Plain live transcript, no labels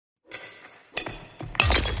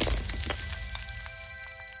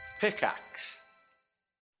Pickaxe.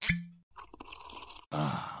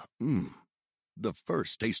 The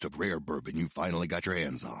first taste of rare bourbon you finally got your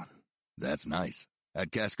hands on. That's nice.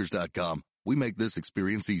 At Caskers.com, we make this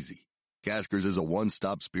experience easy. Caskers is a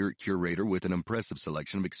one-stop spirit curator with an impressive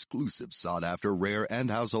selection of exclusive, sought-after, rare,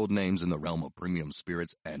 and household names in the realm of premium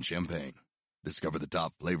spirits and champagne. Discover the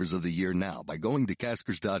top flavors of the year now by going to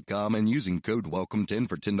Caskers.com and using code WELCOME10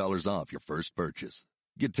 for $10 off your first purchase.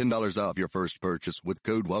 Get $10 off your first purchase with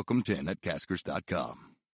code WELCOME10 at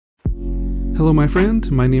Caskers.com. Hello, my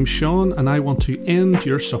friend. My name's Sean, and I want to end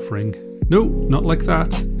your suffering. No, not like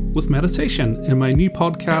that. With meditation in my new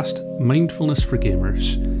podcast, Mindfulness for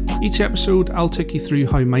Gamers. Each episode, I'll take you through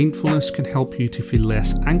how mindfulness can help you to feel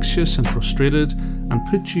less anxious and frustrated and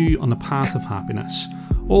put you on the path of happiness,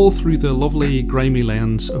 all through the lovely, grimy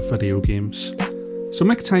lens of video games. So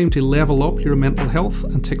make time to level up your mental health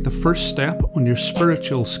and take the first step on your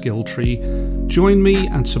spiritual skill tree. Join me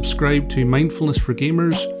and subscribe to Mindfulness for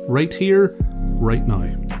Gamers right here, right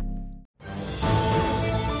now.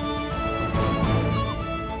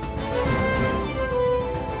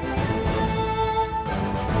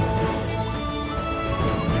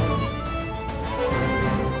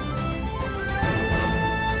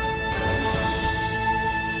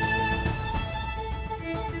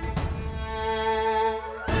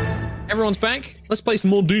 Everyone's back. Let's play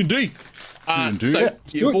some more D&D. So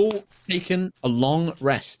you've all taken a long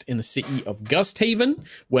rest in the city of Gusthaven,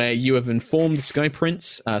 where you have informed the Sky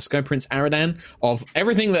Prince Aradan, of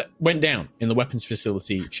everything that went down in the weapons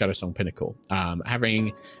facility, Shadowsong Pinnacle.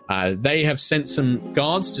 They have sent some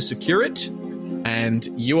guards to secure it, and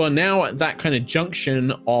you are now at that kind of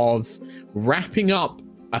junction of wrapping up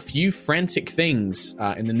a few frantic things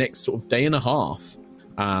in the next sort of day and a half.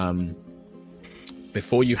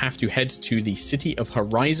 Before you have to head to the City of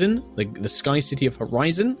Horizon, the Sky City of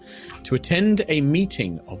Horizon, to attend a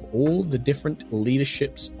meeting of all the different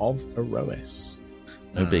leaderships of Aerois.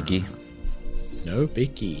 No biggie. No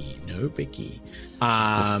biggie.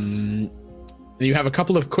 You have a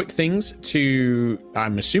couple of quick things to,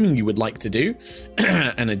 I'm assuming you would like to do,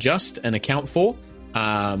 and adjust and account for.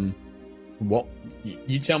 What?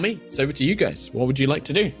 You tell me. It's over to you guys. What would you like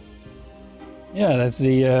to do? Yeah, there's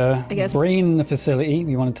the brain facility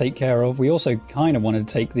we want to take care of. We also kind of want to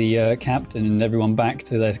take the captain and everyone back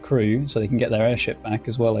to their crew so they can get their airship back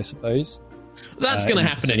as well, I suppose. That's going to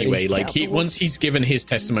happen anyway. Like once he's given his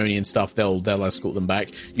testimony and stuff, they'll escort them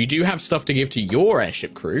back. You do have stuff to give to your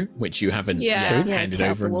airship crew, which you haven't handed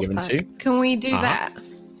over and given to. Can we do that?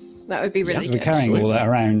 That would be really good. We're carrying all that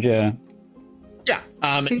around, yeah. Yeah.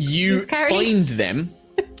 Who's find them.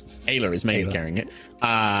 Ayla is mainly carrying it.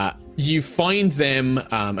 You find them,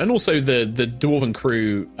 and also the Dwarven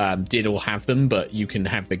crew did all have them, but you can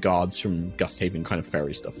have the guards from Gusthaven kind of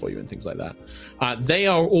ferry stuff for you and things like that. They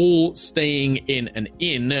are all staying in an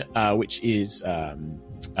inn, which is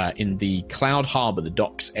in the Cloud Harbour, the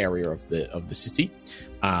docks area of the city.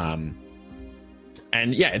 And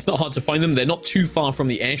yeah, it's not hard to find them. They're not too far from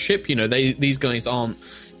the airship. You know, these guys aren't.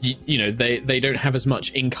 They don't have as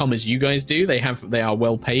much income as you guys do. They are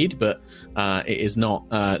well paid, but it is not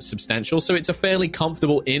substantial. So it's a fairly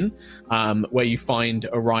comfortable inn where you find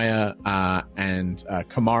Aerois and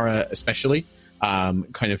Kamara especially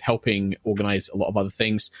kind of helping organize a lot of other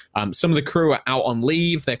things. Some of the crew are out on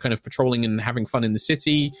leave. They're kind of patrolling and having fun in the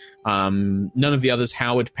city. None of the others,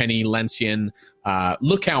 Howard, Penny, Lancian,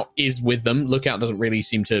 Lookout is with them. Lookout doesn't really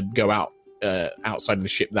seem to go out outside of the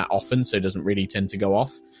ship that often, so it doesn't really tend to go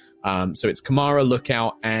off. So it's Kamara,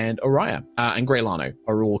 Lookout, and Aerois and Greylano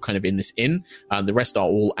are all kind of in this inn. The rest are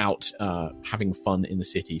all out having fun in the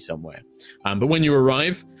city somewhere. But when you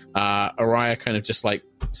arrive, Aerois kind of just like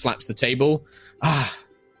slaps the table.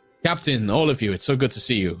 Captain, all of you, it's so good to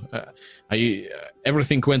see you. Are you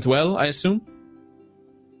everything went well, I assume?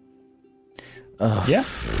 Yeah.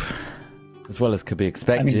 As well as could be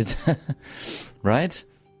expected. I mean, right?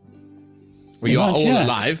 We are all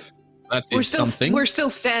alive. That is something. We're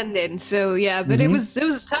still standing, so yeah, but it was a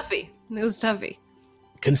toughie. It was toughy.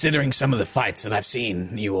 Considering some of the fights that I've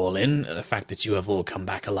seen you all in, the fact that you have all come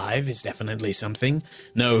back alive is definitely something.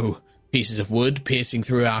 No pieces of wood piercing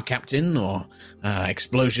through our captain or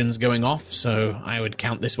explosions going off, so I would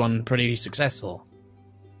count this one pretty successful.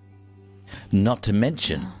 Not to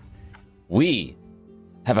mention, we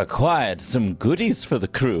have acquired some goodies for the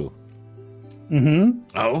crew. Mm-hmm.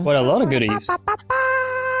 Oh? What a lot of goodies.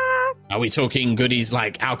 Are we talking goodies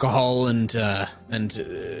like alcohol and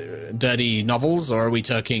dirty novels, or are we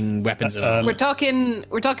talking weapons and armor? We're talking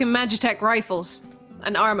Magitech rifles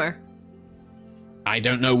and armor. I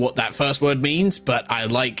don't know what that first word means, but I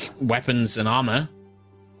like weapons and armor.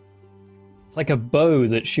 It's like a bow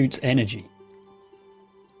that shoots energy.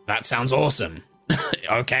 That sounds awesome.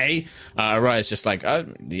 Okay. Aerois just like,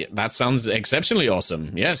 yeah, that sounds exceptionally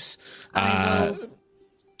awesome. Yes. I will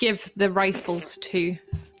give the rifles to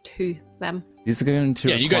them. These are going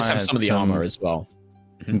to you guys have some of the armor as well.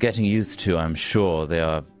 I'm getting used to, I'm sure. They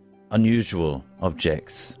are unusual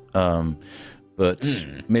objects. But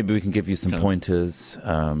maybe we can give you some pointers.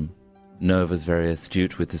 Nova's very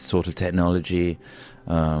astute with this sort of technology.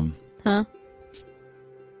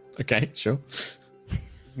 Okay, sure. I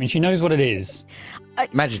mean, she knows what it is.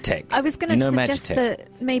 Magitech. I was going to suggest that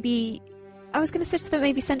maybe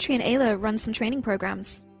Sentry and Ayla run some training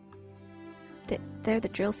programs. They're the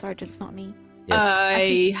drill sergeants, not me. Yes.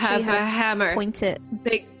 I have a hammer. Point it.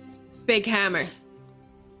 Big hammer.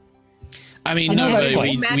 I mean,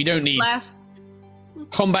 we don't need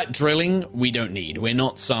combat drilling. We don't need. We're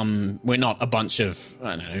not a bunch of,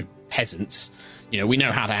 I don't know, peasants. You know, we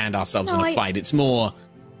know how to hand ourselves in a fight. It's more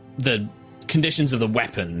the conditions of the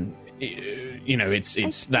weapon. You know, it's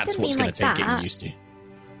that's what's going to take getting used to.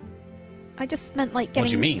 I just meant like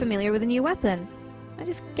getting familiar with a new weapon.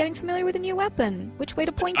 Which way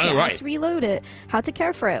to point it, how to reload it, how to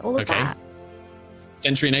care for it, all of that.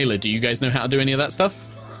 Sentry and Ayla, do you guys know how to do any of that stuff?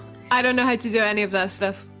 I don't know how to do any of that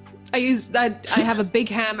stuff. I have a big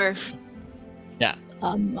hammer. Yeah.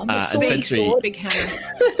 I'm a big hammer.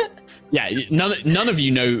 Yeah, none of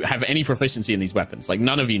you have any proficiency in these weapons. Like,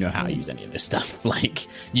 none of you know how to use any of this stuff. Like,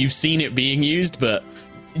 you've seen it being used, but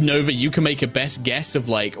Nova, you can make a best guess of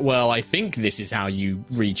like, well, I think this is how you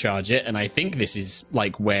recharge it, and I think this is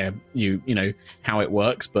like where you know how it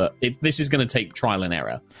works, but this is going to take trial and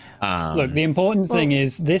error. Look, the important thing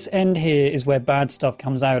is this end here is where bad stuff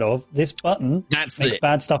comes out of. This button makes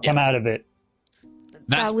bad stuff come out of it.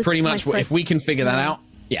 That's pretty much what. If we can figure that out,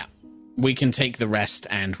 we can take the rest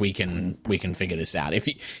and we can figure this out.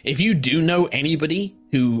 If you do know anybody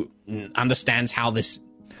who understands how this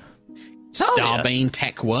Starbane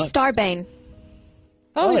tech works. Starbane.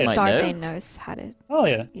 Starbane knows how to.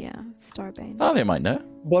 Thalia. Yeah, Starbane. Thalia might know.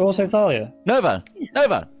 But also Thalia. Nova.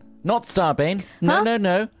 Not Starbane.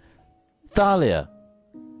 No. Thalia.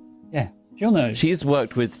 Yeah, she'll know. She's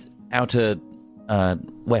worked with outer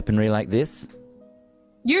weaponry like this.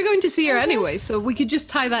 You're going to see her anyway, so we could just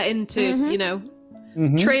tie that into,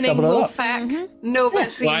 training Wolfpack.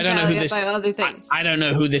 Nova seeing Thalia about other things. I don't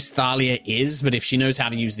know who this Thalia is, but if she knows how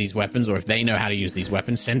to use these weapons, or if they know how to use these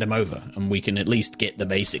weapons, send them over, and we can at least get the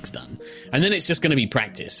basics done. And then it's just going to be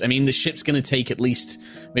practice. I mean, the ship's going to take at least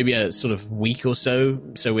maybe a sort of week or so,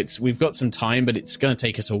 so we've got some time, but it's going to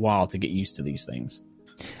take us a while to get used to these things.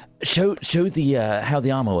 Show the how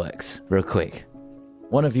the armor works real quick.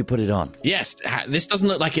 One of you put it on. Yes, this doesn't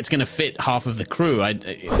look like it's going to fit half of the crew. That's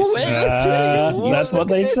what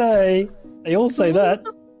they say. They all say that.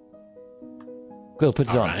 Quill, put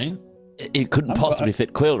it on. Right. It couldn't possibly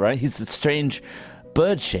fit Quill, right? He's a strange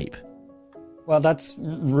bird shape. Well, that's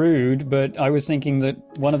rude, but I was thinking that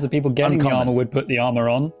one of the people getting the armor would put the armor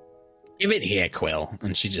on. Give it here, Quill.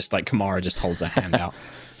 And she just, like, Kamara just holds her hand out.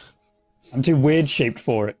 I'm too weird shaped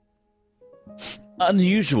for it.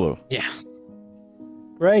 Unusual. Yeah.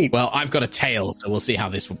 Great. Well, I've got a tail, so we'll see how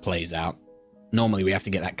this one plays out. Normally, we have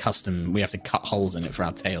to get that custom. We have to cut holes in it for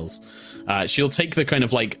our tails. She'll take the kind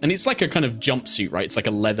of like, and it's like a kind of jumpsuit, right? It's like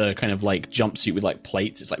a leather kind of like jumpsuit with like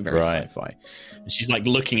plates. It's like very sci-fi. And she's like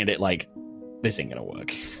looking at it like, this ain't gonna work.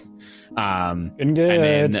 Good. And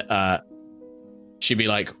then she'd be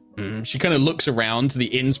like, she kind of looks around. The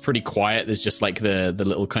inn's pretty quiet. There's just like the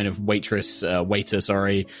little kind of waiter,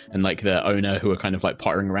 and like the owner who are kind of like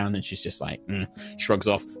pottering around. And she's just like, shrugs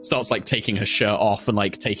off, starts like taking her shirt off and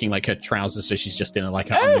like taking like her trousers, so she's just in like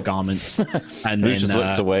her undergarments, and then just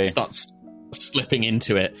looks away, starts slipping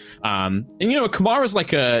into it. And you know, Kamara's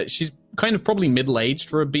like she's kind of probably middle-aged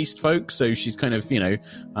for a beast folk, so she's kind of, you know,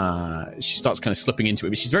 she starts kind of slipping into it,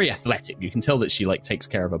 but she's very athletic. You can tell that she like takes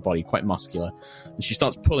care of her body, quite muscular, and she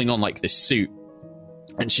starts pulling on like this suit,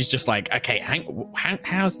 and she's just like, okay,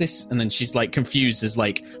 how's this? And then she's like confused as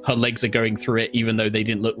like her legs are going through it even though they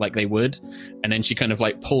didn't look like they would, and then she kind of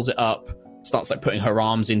like pulls it up, starts like putting her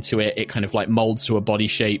arms into it, it kind of like molds to a body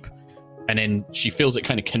shape. And then she feels it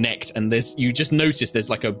kind of connect, and you just notice there's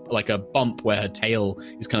like a bump where her tail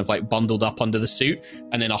is kind of like bundled up under the suit,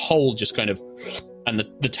 and then a hole just kind of, and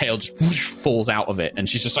the tail just falls out of it, and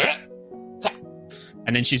she's just like,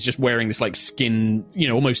 and then she's just wearing this like skin, you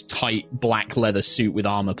know, almost tight black leather suit with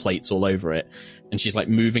armor plates all over it, and she's like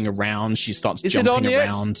moving around. She starts jumping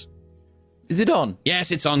around. Is it on?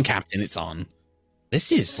 Yes, it's on, Captain. It's on.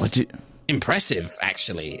 This is impressive,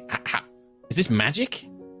 actually. Is this magic?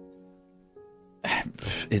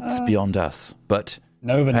 It's beyond us, but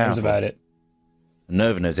Nova knows about it.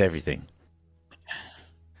 Nova knows everything.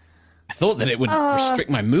 I thought that it would restrict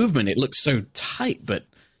my movement. It looks so tight, but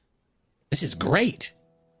this is great.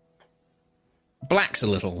 Black's a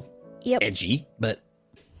little edgy, but...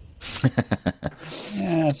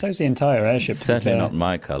 Yeah, so's the entire airship. Certainly not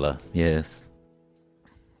my colour, yes.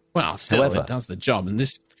 Well, still, it does the job. And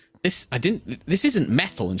this isn't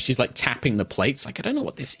metal, and she's like tapping the plates. Like, I don't know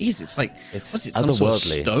what this is. It's like, what's it, some sort of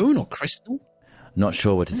stone or crystal? Not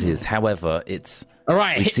sure what it is. However, it's... All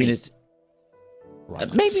right, we've seen it... Right,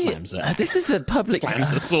 maybe this is a public...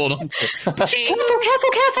 Slams a sword onto it.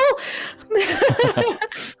 Careful!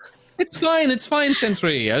 It's fine,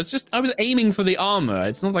 Sentry. I was aiming for the armor.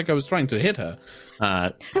 It's not like I was trying to hit her.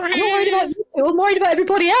 I'm not worried about you two. I'm worried about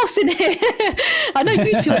everybody else in here. I know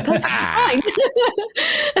you two are perfectly fine.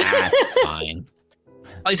 That's fine.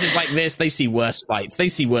 Places like this, they see worse fights. They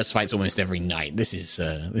see worse fights almost every night. This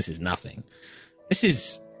is nothing. This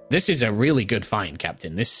is a really good find,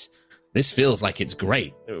 Captain. This feels like it's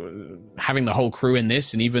great. Having the whole crew in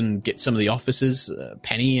this, and even get some of the officers,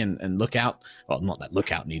 Penny and Lookout. Well, not that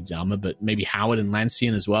Lookout needs armor, but maybe Howard and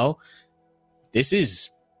Lancian as well. This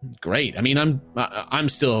is great. I mean, I'm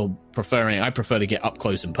still I prefer to get up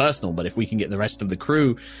close and personal, but if we can get the rest of the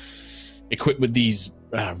crew equipped with these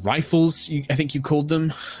rifles, I think you called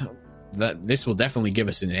them, that this will definitely give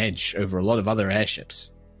us an edge over a lot of other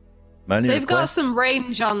airships. They've got some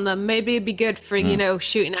range on them. Maybe it'd be good for,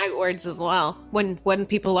 shooting outwards as well when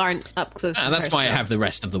people aren't up close. That's why I have the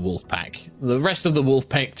rest of the wolf pack. The rest of the wolf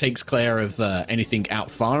pack takes care of anything out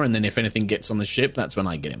far, and then if anything gets on the ship, that's when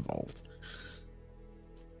I get involved.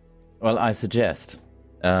 Well, I suggest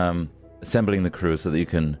assembling the crew so that you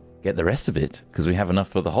can get the rest of it, because we have enough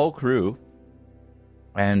for the whole crew.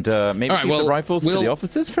 And maybe keep the rifles to the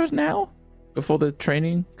officers for now, before the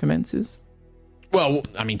training commences. Well,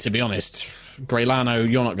 I mean, to be honest, Greylano,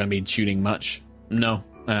 you're not going to be shooting much. No.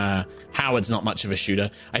 Howard's not much of a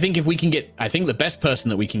shooter. I think the best person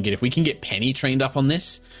that we can get, if we can get Penny trained up on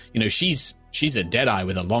this, she's a Deadeye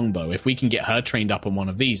with a longbow. If we can get her trained up on one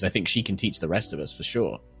of these, I think she can teach the rest of us for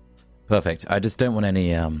sure. Perfect. I just don't want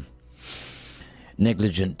any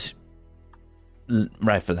negligent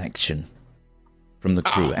rifle action from the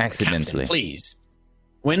crew accidentally. Captain, please.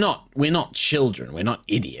 We're not children. We're not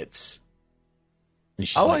idiots.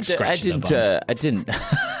 I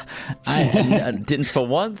didn't for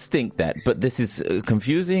once think that, but this is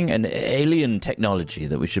confusing and alien technology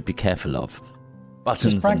that we should be careful of.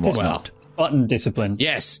 Buttons and whatnot. Button discipline.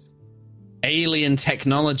 Yes. Alien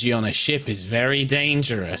technology on a ship is very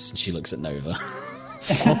dangerous. And she looks at Nova.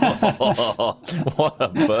 What a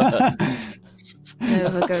bird.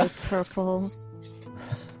 Nova goes purple.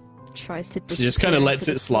 Tries to She just kind of lets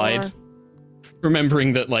it slide.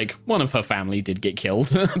 Remembering that, one of her family did get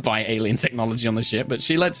killed by alien technology on the ship, but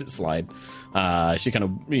she lets it slide. She kind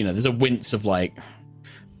of, there's a wince of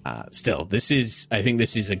still, I think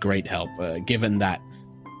this is a great help, given that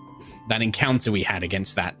encounter we had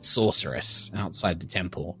against that sorceress outside the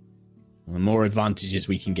temple. The more advantages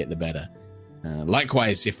we can get, the better.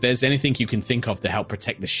 Likewise, if there's anything you can think of to help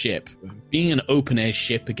protect the ship, being an open-air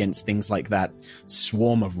ship against things like that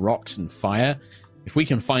swarm of rocks and fire, if we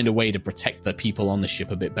can find a way to protect the people on the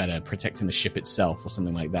ship a bit better, protecting the ship itself or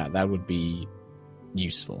something like that, that would be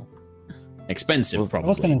useful. Expensive, probably. I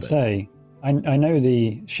was going to say, I know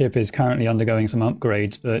the ship is currently undergoing some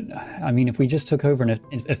upgrades, but I mean, if we just took over an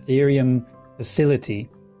Ethereum facility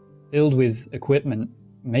filled with equipment,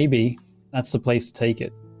 maybe that's the place to take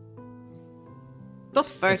it.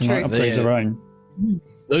 That's very true. Upgrades our own.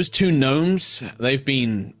 Those two gnomes, they've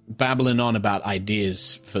been babbling on about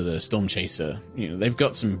ideas for the Storm Chaser. They've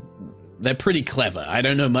got they're pretty clever. I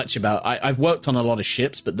don't know much about, I've worked on a lot of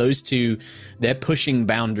ships, but those two, they're pushing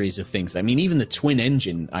boundaries of things. I mean, even the twin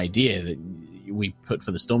engine idea that we put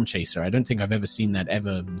for the Storm Chaser, I don't think I've ever seen that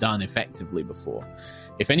ever done effectively before.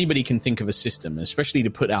 If anybody can think of a system, especially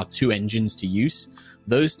to put our two engines to use,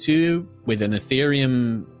 those two with an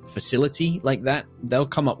Ethereum facility like that, they'll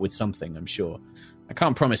come up with something, I'm sure. I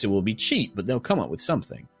can't promise it will be cheap, but they'll come up with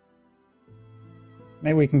something.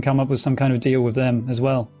 Maybe we can come up with some kind of deal with them as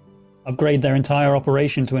well. Upgrade their entire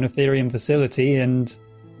operation to an Ethereum facility, and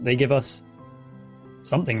they give us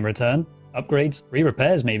something in return. Upgrades,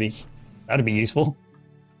 repairs, maybe. That'd be useful.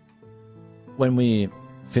 When we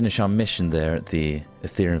finish our mission there at the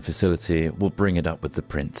Ethereum facility, we'll bring it up with the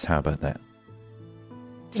prince. How about that?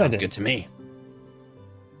 Sounds good to me.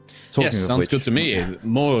 Yes, sounds good to me. The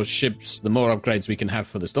more ships, the more upgrades we can have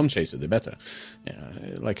for the Storm Chaser, the better.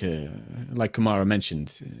 Like Kamara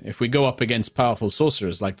mentioned, if we go up against powerful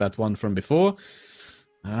sorcerers like that one from before,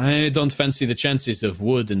 I don't fancy the chances of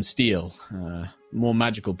wood and steel. More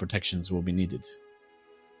magical protections will be needed.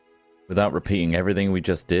 without repeating everything we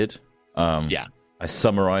just did, I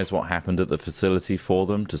summarize what happened at the facility for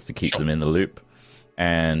them, just to keep them in the loop,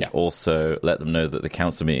 and also let them know that the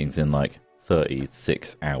council meeting's in like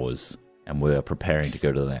 36 hours, and we're preparing to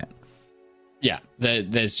go to that. Yeah,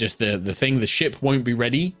 there's just the thing. The ship won't be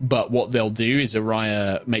ready, but what they'll do is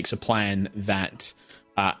Aerois makes a plan that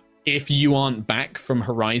if you aren't back from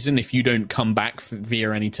Horizon, if you don't come back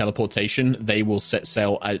via any teleportation, they will set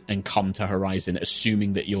sail and come to Horizon,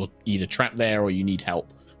 assuming that you're either trapped there or you need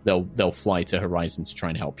help. They'll fly to Horizon to try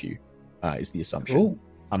and help you, is the assumption. Cool.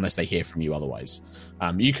 Unless they hear from you otherwise.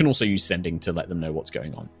 You can also use sending to let them know what's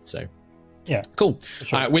going on. So, yeah, cool.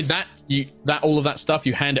 Sure. With that, all of that stuff,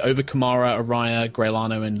 you hand it over. Kamara, Aerois,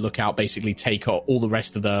 Greylano, and Lookout basically take all the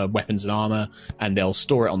rest of the weapons and armor, and they'll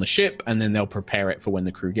store it on the ship, and then they'll prepare it for when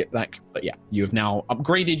the crew get back. But yeah, you have now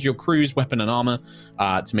upgraded your crew's weapon and armor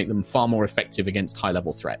to make them far more effective against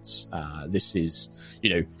high-level threats. This is,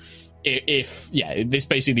 this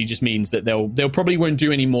basically just means that they'll probably won't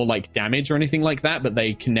do any more like damage or anything like that, but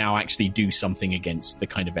they can now actually do something against the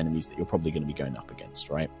kind of enemies that you're probably going to be going up against,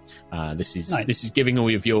 right? This is giving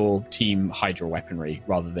all of your team Hydra weaponry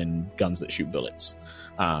rather than guns that shoot bullets.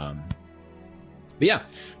 The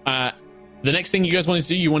next thing you guys wanted to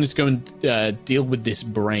do, you wanted to go and deal with this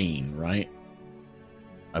brain, right?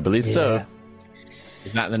 I believe so.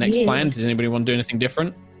 Is that the next plan? Does anybody want to do anything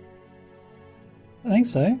different? I think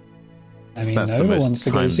so. I mean, That's no one wants to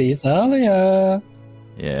go see Thalia.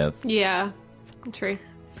 Yeah. Yeah, true.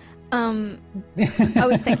 I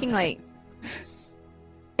was thinking, like,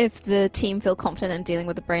 if the team feel confident in dealing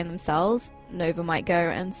with the brain themselves, Nova might go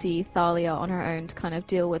and see Thalia on her own to kind of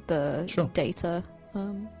deal with the data.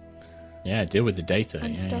 Deal with the data.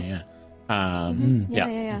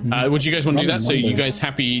 Would you guys want to do that? So you guys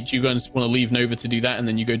happy? Do you guys want to leave Nova to do that, and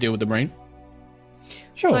then you go deal with the brain?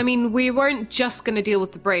 Sure. I mean, we weren't just going to deal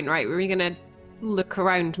with the brain, right? We were going to look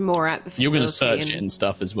around more at the facility. You're going to search it and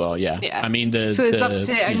stuff as well, yeah. I mean, so it's up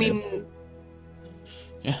to,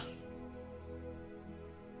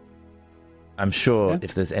 I'm sure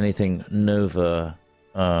if there's anything Nova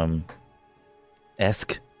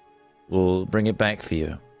esque, we'll bring it back for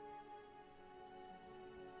you.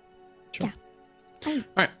 Sure. Yeah. All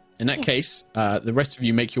right. In that case, the rest of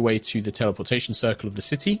you make your way to the teleportation circle of the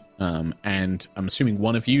city, and I'm assuming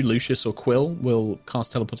one of you, Lucius or Quill, will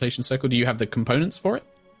cast teleportation circle. Do you have the components for it?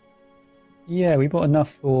 Yeah, we bought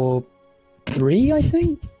enough for 3, I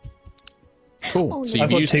think. Cool. So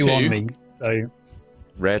I've you've got used 2 2 on me. So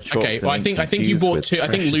red. Okay. Well, I think you bought 2. I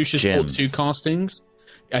think Lucius bought 2 castings.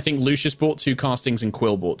 I think Lucius bought 2 castings and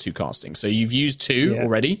Quill bought 2 castings. So you've used 2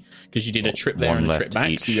 already because you did a trip there and a trip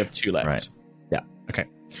back. So you have 2 left. Right. Yeah. Okay.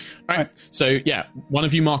 All right. So one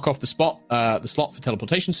of you mark off the slot for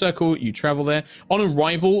teleportation circle. You travel there. On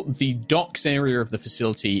arrival, the docks area of the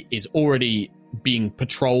facility is already being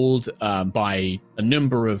patrolled by a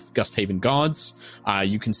number of Gusthaven guards.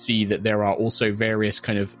 You can see that there are also various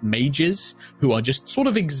kind of mages who are just sort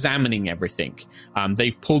of examining everything.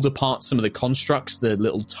 They've pulled apart some of the constructs, the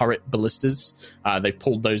little turret ballistas. They've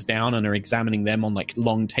pulled those down and are examining them on like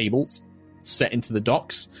long tables set into the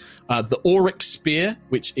docks. The Auric Spear,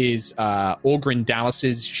 which is Orgrin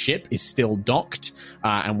Dallas's ship, is still docked.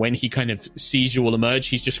 And when he kind of sees you all emerge,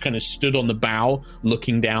 he's just kind of stood on the bow,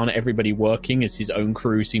 looking down at everybody working as his own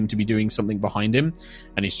crew seem to be doing something behind him.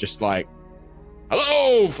 And he's just like,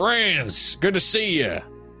 "Hello, friends. Good to see you.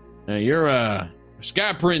 Your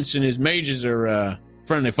Sky Prince and his mages are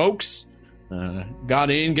friendly folks. Got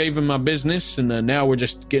in, gave him my business, and now we're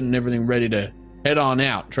just getting everything ready to head on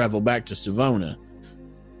out, travel back to Savona."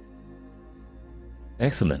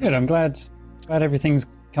 Excellent. Good. I'm glad everything's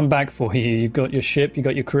come back for you. You've got your ship, you've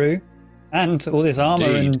got your crew, and all this armor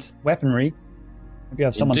and weaponry. Maybe you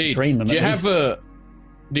have someone to train them. Do you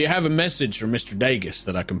have a message from Mr. Dagus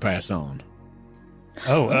that I can pass on?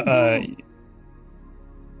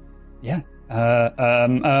 Yeah.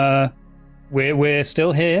 We're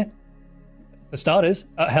still here. For starters,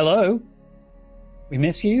 hello. We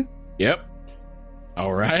miss you. Yep.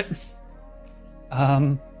 All right.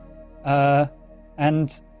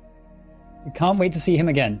 And we can't wait to see him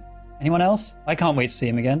again. Anyone else? I can't wait to see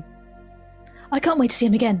him again. I can't wait to see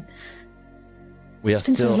him again. We are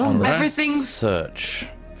still on the search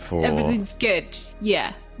for... Everything's good.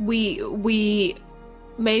 Yeah. We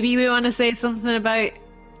maybe we want to say something about...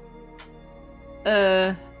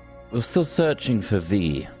 We're still searching for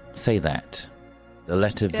V. Say that. The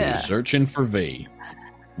letter V. Searching for V.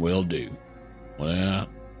 Will do. Well,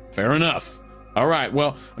 fair enough. All right.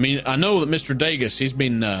 Well, I mean, I know that Mr. Dagus, he's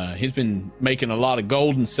been making a lot of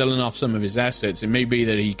gold and selling off some of his assets. It may be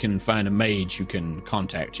that he can find a mage who can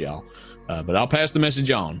contact y'all. But I'll pass the message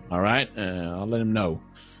on. All right. I'll let him know.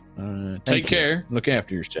 Take care. Look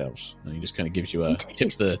after yourselves. And he just kind of gives you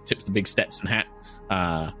tips the big Stetson hat.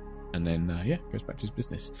 And then goes back to his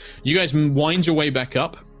business. You guys wind your way back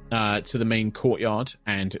up to the main courtyard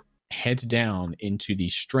and head down into the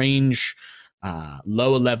strange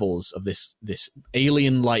lower levels of this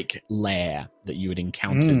alien-like lair that you had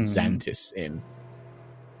encountered Xantis in.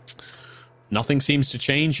 Nothing seems to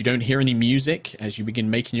change. You don't hear any music as you begin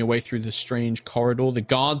making your way through the strange corridor. The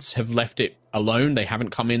guards have left it alone. They haven't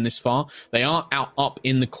come in this far. They are out up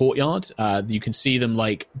in the courtyard. You can see them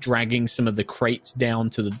like dragging some of the crates down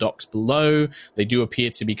to the docks below. They do appear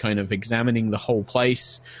to be kind of examining the whole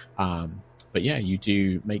place. But yeah, you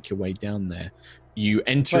do make your way down there. You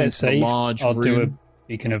enter into the large room. I'll do a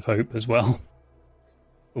beacon of hope as well.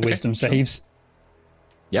 For wisdom saves.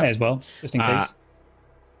 Yeah, as well, just in case.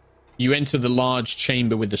 You enter the large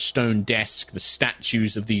chamber with the stone desk, the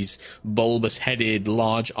statues of these bulbous-headed,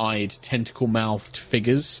 large-eyed, tentacle-mouthed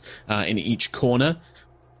figures in each corner.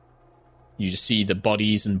 You just see the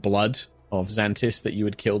bodies and blood of Xantis that you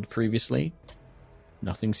had killed previously.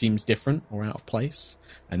 Nothing seems different or out of place.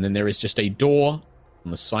 And then there is just a door on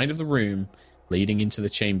the side of the room leading into the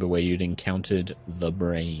chamber where you'd encountered the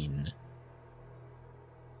brain.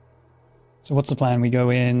 So what's the plan? We go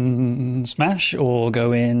in smash or go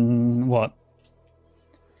in what?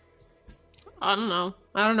 I don't know.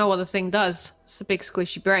 I don't know what the thing does. It's a big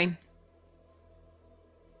squishy brain.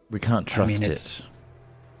 We can't trust it.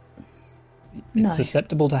 It's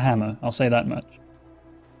susceptible to hammer. I'll say that much.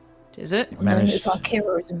 Is it? It's like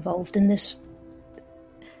Kira is involved in this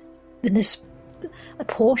a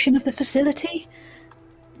portion of the facility.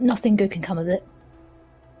 Nothing good can come of it.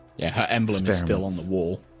 Yeah, her emblem is still on the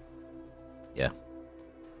wall. Yeah.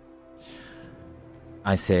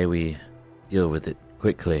 I say we deal with it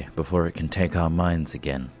quickly before it can take our minds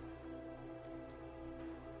again.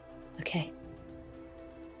 Okay.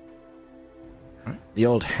 The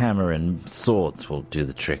old hammer and swords will do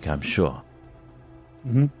the trick, I'm sure.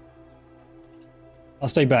 Mm-hmm. I'll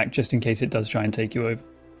stay back just in case it does try and take you over.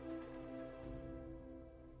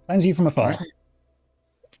 Plans you from afar.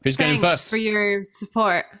 Who's going first? Thanks for your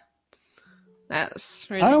support. That's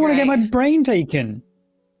really I don't want to great. get my brain taken.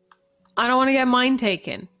 I don't want to get mine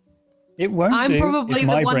taken. It won't I'm do probably if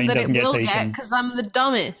my the one brain that it doesn't get will taken. get because I'm the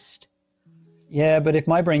dumbest. Yeah, but if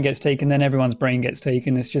my brain gets taken, then everyone's brain gets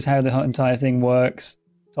taken. It's just how the entire thing works.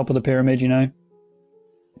 Top of the pyramid, you know?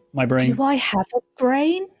 My brain. Do I have a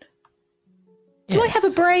brain? Yes. Do I have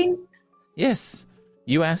a brain? Yes.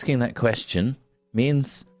 You asking that question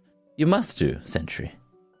means you must do, Sentry.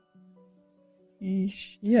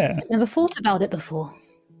 Yeah. I've never thought about it before.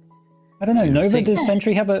 I don't know. Nova, does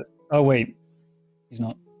Sentry have a... Oh, wait. He's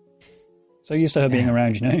not. So used to her being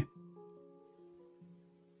around, you know?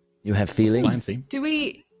 You have feelings? Do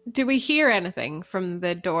we hear anything from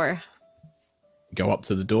the door? Go up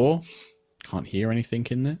to the door. Can't hear anything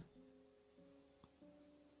in there.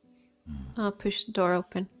 I'll push the door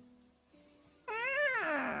open.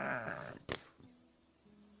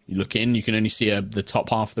 You look in, you can only see the top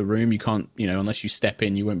half of the room. You can't, unless you step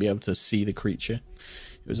in, you won't be able to see the creature.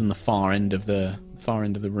 It was in the far end of the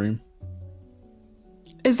room.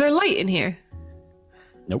 Is there light in here?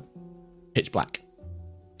 Nope. Pitch black.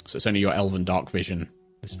 So it's only your elven dark vision.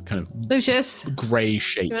 This kind of Lucius, grey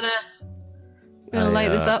shapes. You wanna light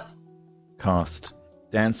this up? Cast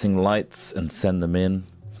dancing lights and send them in,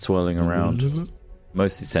 swirling around.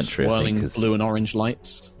 Mostly Sentry, swirling I think, blue and orange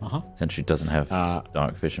lights. Sentry doesn't have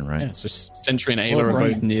dark vision, right? Yeah, so Sentry and Ayla are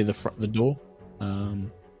both near the door.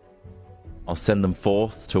 I'll send them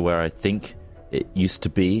forth to where I think it used to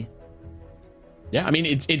be. Yeah, I mean,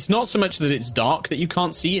 it's not so much that it's dark that you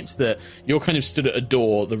can't see, it's that you're kind of stood at a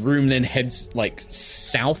door, the room then heads, like,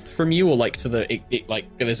 south from you, or, like, to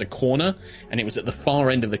there's a corner, and it was at the far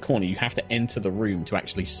end of the corner. You have to enter the room to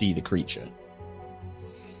actually see the creature.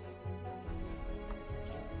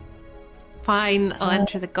 Fine, I'll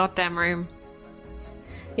enter the goddamn room.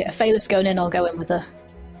 Yeah, if Ayla's going in, I'll go in with her.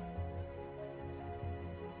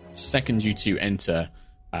 Second you two enter,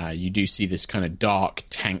 you do see this kind of dark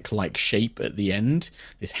tank-like shape at the end,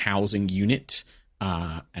 this housing unit.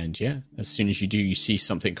 And yeah, as soon as you do, you see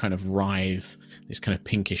something kind of writhe, this kind of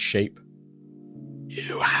pinkish shape.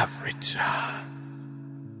 You have returned.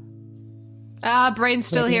 Brain's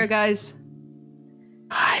still here, guys.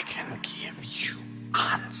 I can give you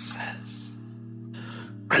answers.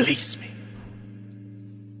 Release me.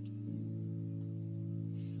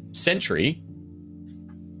 Sentry,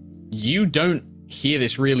 you don't hear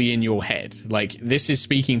this really in your head. Like, this is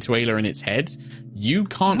speaking to Ayla in its head. You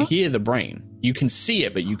can't hear the brain. You can see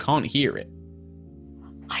it, but you can't hear it.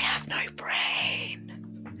 I have no brain.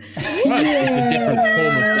 Well, it's a different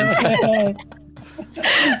form of sensation.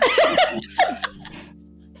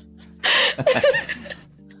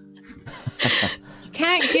 You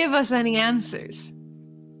can't give us any answers.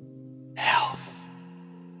 Elf.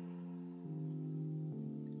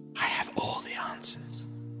 I have all the answers.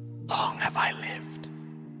 Long have I lived.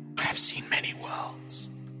 I have seen many worlds.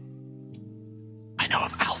 I know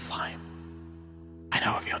of Alfheim. I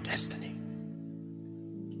know of your destiny.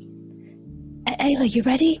 Ayla, you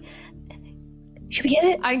ready? Should we get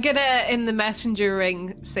it? I'm gonna, in the messenger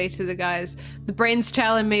ring, say to the guys, the brain's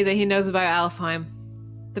telling me that he knows about Alfheim.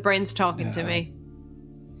 The brain's talking to me.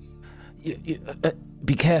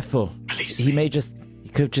 Be careful. Release he me. He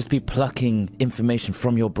could just be plucking information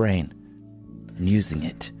from your brain and using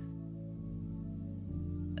it.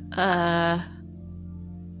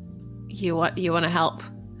 You want to help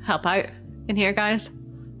out in here, guys?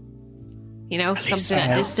 You know, Release something me.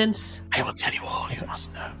 at distance. I will tell you all you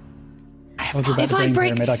must know. I have Told you about the brain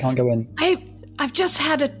pyramid. I can't go in. I've just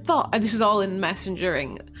had a thought. This is all in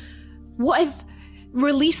messengering. What if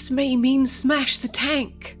release me means smash the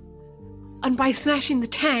tank? And by smashing the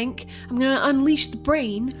tank, I'm going to unleash the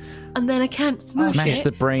brain, and then I can't smash it.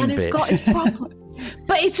 the brain and bit. It's got its problem.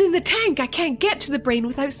 But it's in the tank. I can't get to the brain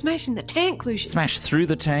without smashing the tank, Lucian. Smash through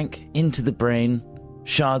the tank, into the brain.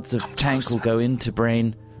 Shards of tank will go into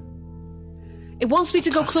brain. It wants me to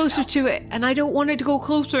go closer to it, and I don't want it to go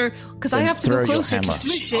closer, because I Then have to go throw your closer to hammer.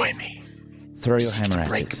 smash Destroy it. me. Throw your Seek hammer to at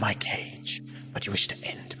break it. my cage, but you wish to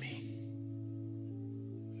end me.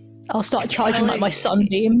 I'll start charging like my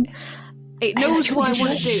sunbeam. It knows what I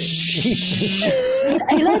want to do.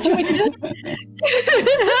 Ayla, do you want me to do it? I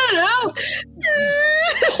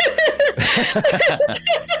don't know.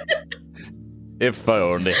 If I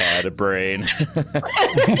only had a brain.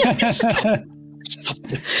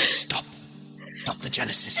 Stop the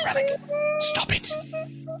Genesis relic. Stop it.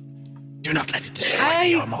 Do not let it destroy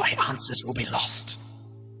me, or my answers will be lost.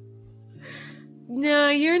 No,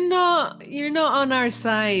 you're not on our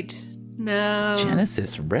side. No.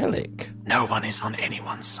 Genesis relic. No one is on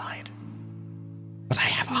anyone's side. But I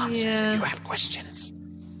have answers and you have questions.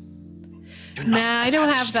 I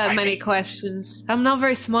don't have that many questions. I'm not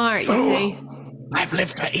very smart, you see. I've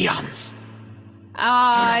lived for eons.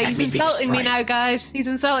 He's insulting me now, guys. He's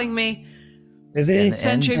insulting me. Is he?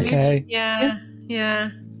 Century Okay. Yeah.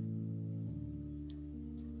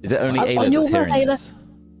 Is it only On Ayla your that's word, hearing Ayla. this?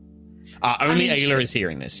 Only Ayla is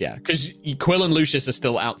hearing this, yeah. Because Quill and Lucius are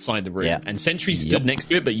still outside the room, Yeah. and Sentry stood next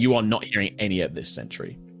to it, but you are not hearing any of this,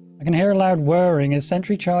 Sentry. I can hear a loud whirring. Is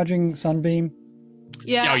Sentry charging Sunbeam?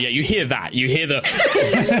 Yeah. Oh, yeah, you hear that. You hear the...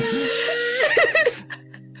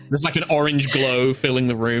 There's like an orange glow filling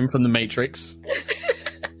the room from the Matrix.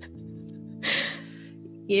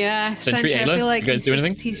 Yeah, Sentry, I Ayla, feel like you guys do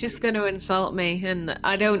anything? he's just going to insult me, and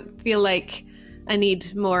I don't feel like I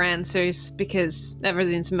need more answers because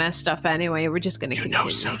everything's messed up anyway. We're just going to continue. You know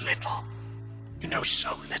so little. You know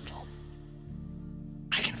so little.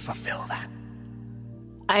 I can fulfill that.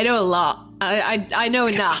 I know a lot. I know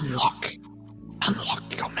enough.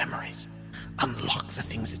 Unlock your memories. Unlock the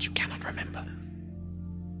things that you cannot remember.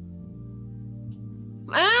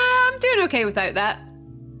 I'm doing okay without that.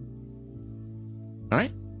 All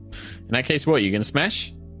right. In that case, what, are you going to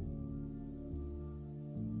smash?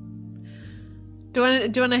 Do you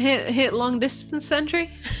want to hit long distance sentry?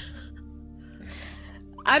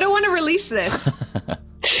 I don't want to release this.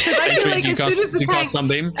 Because I feel like as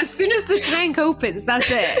soon as the tank opens,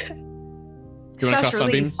 that's it. Do you want to cast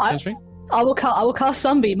Sunbeam, Sentry? I will cast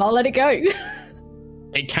Sunbeam. I'll let it go.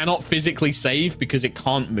 It cannot physically save because it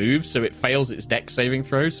can't move, so it fails its dex saving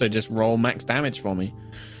throw, so just roll max damage for me.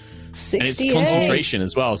 68. And it's concentration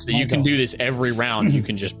as well, so you can do this every round. You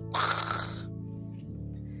can just...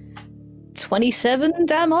 27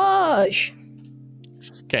 damage.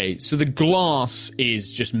 Okay, so the glass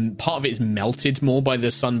is just... Part of it is melted more by the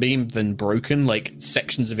sunbeam than broken. Like,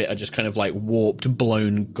 sections of it are just kind of like warped,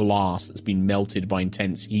 blown glass that's been melted by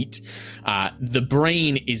intense heat. The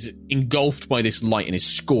brain is engulfed by this light and is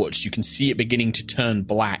scorched. You can see it beginning to turn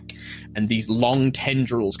black. And these long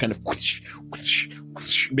tendrils kind of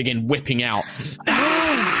begin whipping out.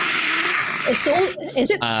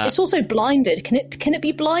 It's also blinded. Can it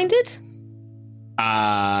be blinded?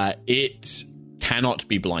 It cannot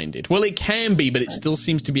be blinded. Well, it can be, but it still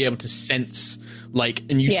seems to be able to sense, like,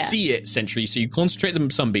 and you see it, Sentry, so you concentrate the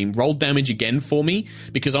sunbeam, roll damage again for me,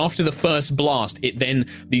 because after the first blast, it then,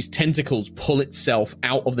 these tentacles pull itself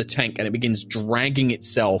out of the tank, and it begins dragging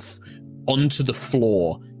itself onto the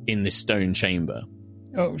floor in this stone chamber.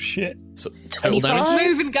 Oh, shit. So, total damage? It's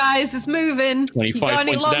moving, guys, it's moving. 25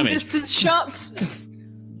 points of damage. Long-distance shots?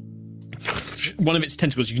 One of its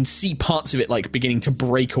tentacles, you can see parts of it like beginning to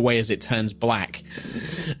break away as it turns black.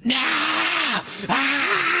 No! Ah!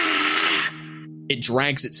 It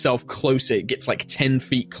drags itself closer. It gets like 10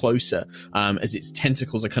 feet closer as its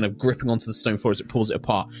tentacles are kind of gripping onto the stone floor as it pulls it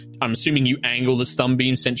apart. I'm assuming you angle the stun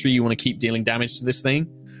beam, Sentry. You want to keep dealing damage to this thing?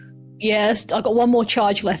 Yes, I've got one more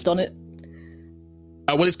charge left on it.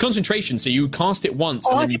 Well, it's concentration, so you cast it once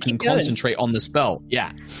and then you can concentrate on the spell.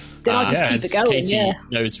 Yeah. Then I'll just keep it going, Katie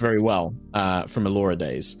knows very well from Elora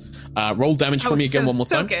days. Roll damage for me again one more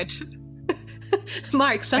time. Good.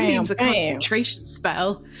 Mark, Sunbeam's a concentration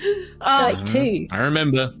spell. 32. I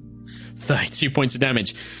remember. 32 points of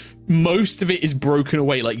damage. Most of it is broken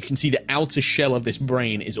away. Like, you can see the outer shell of this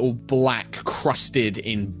brain is all black, crusted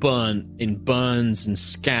in burns and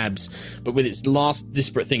scabs. But with its last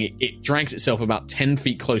disparate thing, it drags itself about 10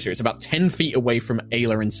 feet closer. It's about 10 feet away from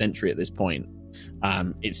Ayla and Sentry at this point.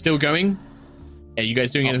 It's still going. Are you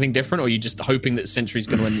guys doing anything different, or are you just hoping that Sentry's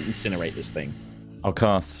going to incinerate this thing? I'll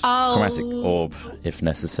cast Chromatic Orb if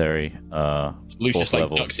necessary. Lucius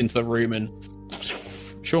ducks into the room and...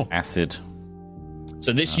 Sure. Acid.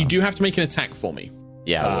 So this, you do have to make an attack for me.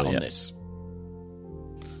 On this.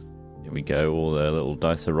 Here we go. All the little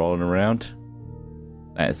dice are rolling around.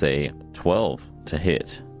 That is a 12 to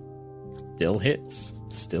hit. Still hits.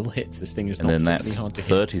 This thing is and not then particularly that's hard to hit.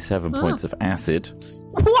 37 points of acid.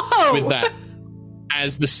 Whoa! With that,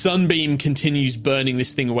 as the sunbeam continues burning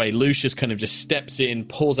this thing away, Lucius kind of just steps in,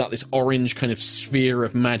 pulls out this orange kind of sphere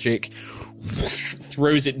of magic,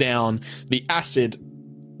 throws it down. The acid,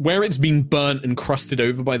 where it's been burnt and crusted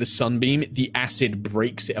over by the sunbeam, the acid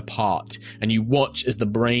breaks it apart, and you watch as the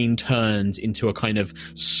brain turns into a kind of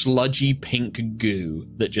sludgy pink goo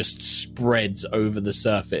that just spreads over the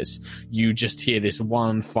surface. You just hear this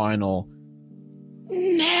one final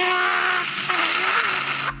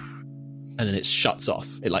and then it shuts off.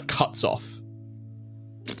 It cuts off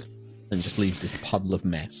and just leaves this puddle of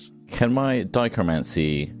mess. Can my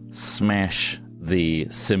dichromancy smash the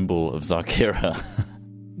symbol of Zarkira?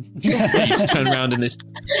 You just turn around and this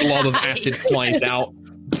blob of acid flies out,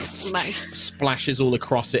 splashes all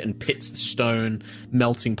across it and pits the stone,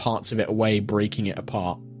 melting parts of it away, breaking it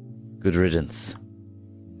apart. Good riddance.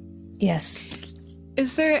 Yes.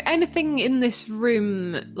 Is there anything in this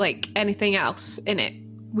room, like anything else in it?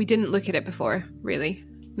 We didn't look at it before, really.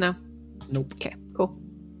 No? Nope. Okay, cool.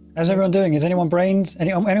 How's everyone doing? Is anyone's brains?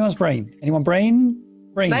 Anyone's brain? Anyone brain?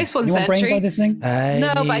 Nice one, Anyone Sentry. brain by this thing?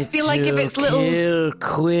 No, but I feel like if it's little...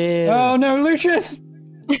 Quill. Oh no, Lucius!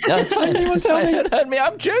 No, it's fine. Anyone It's tell fine. me? Don't hurt me.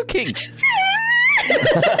 I'm joking.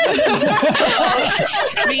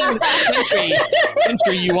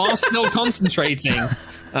 Sentry, you are still concentrating.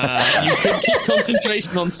 You could keep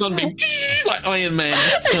concentration on Sunbeam, like Iron Man,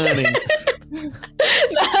 just turning.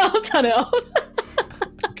 I'll turn it off.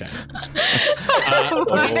 Okay.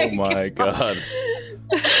 Oh my god.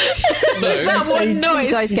 So, that one noise.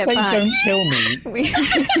 You guys get say back. don't kill me.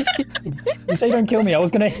 You say don't kill me. I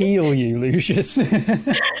was going to heal you, Lucius.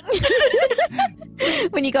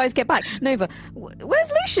 When you guys get back, Nova,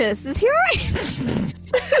 where's Lucius? Is he alright?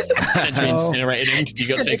 Sentry incinerated him because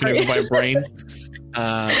he got taken over by a brain.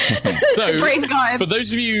 Brain got him. For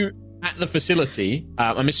those of you at the facility,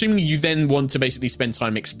 I'm assuming you then want to basically spend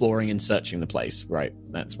time exploring and searching the place, right?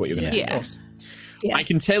 That's what you're going to do next. Yeah. I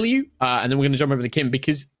can tell you, and then we're going to jump over to Kim,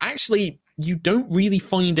 because actually you don't really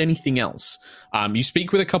find anything else. You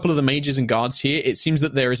speak with a couple of the mages and guards here. It seems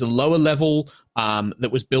that there is a lower level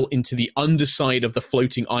that was built into the underside of the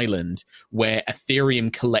floating island where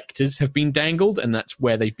Ethereum collectors have been dangled, and that's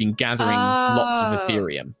where they've been gathering lots of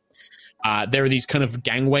Ethereum. There are these kind of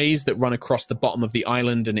gangways that run across the bottom of the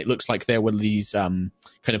island, and it looks like there were these kind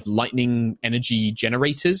of lightning energy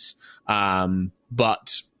generators,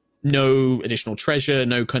 but no additional treasure,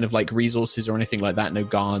 no kind of like resources or anything like that, no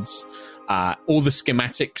guards. All the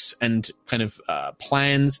schematics and kind of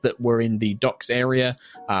plans that were in the docks area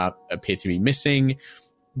appear to be missing.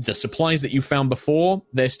 The supplies that you found before,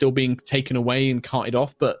 they're still being taken away and carted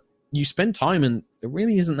off, but you spend time and there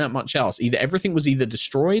really isn't that much else. Either everything was either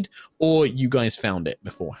destroyed or you guys found it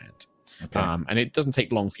beforehand. Okay. And it doesn't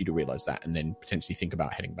take long for you to realize that and then potentially think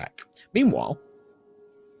about heading back. Meanwhile,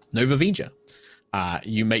 Nova Vija,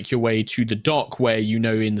 You make your way to the dock where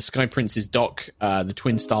in the Sky Prince's dock, the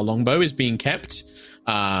Twin Star longbow is being kept.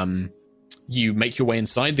 You make your way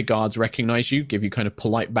inside. The guards recognize you, give you kind of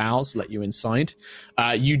polite bows, let you inside.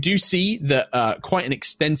 You do see that quite an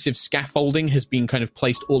extensive scaffolding has been kind of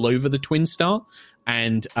placed all over the Twin Star.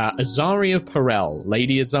 And Azaria Perel,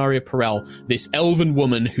 Lady Azaria Perel, this elven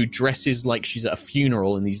woman who dresses like she's at a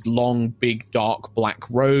funeral in these long, big, dark black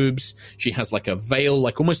robes. She has like a veil,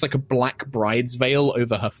 like almost like a black bride's veil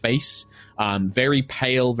over her face. Very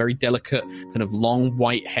pale, very delicate, kind of long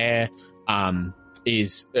white hair.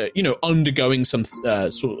 Is undergoing some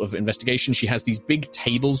sort of investigation. She has these big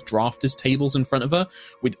tables, drafters tables in front of her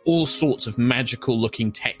with all sorts of magical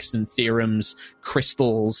looking texts and theorems,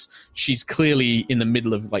 crystals. She's clearly in the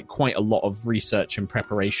middle of like quite a lot of research and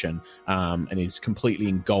preparation, and is completely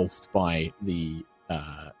engulfed by the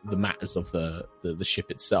matters of the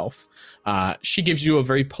ship itself. She gives you a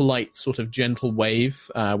very polite sort of gentle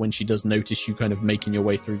wave when she does notice you kind of making your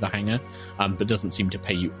way through the hangar, but doesn't seem to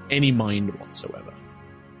pay you any mind whatsoever.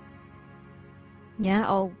 Yeah,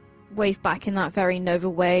 I'll wave back in that very Nova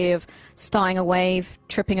way of starting a wave,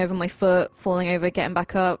 tripping over my foot, falling over, getting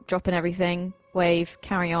back up, dropping everything, wave,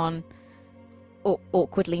 carry on,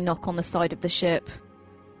 awkwardly knock on the side of the ship.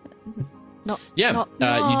 You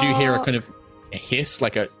do hear a kind of a hiss,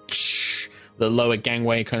 like a the lower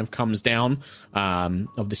gangway kind of comes down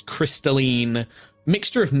of this crystalline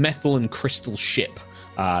mixture of metal and crystal ship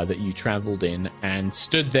that you traveled in, and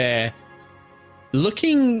stood there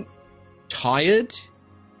looking tired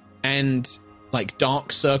and like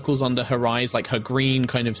dark circles under her eyes, like her green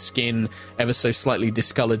kind of skin ever so slightly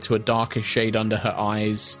discolored to a darker shade under her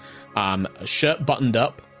eyes, a shirt buttoned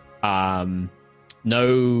up,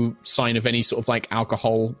 no sign of any sort of like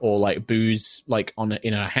alcohol or like booze like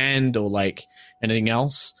in her hand or like anything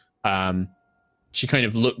else. She kind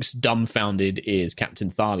of looks dumbfounded. Is Captain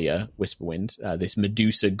Thalia Whisperwind, this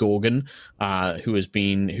Medusa Gorgon,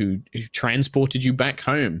 who transported you back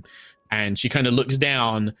home. And she kind of looks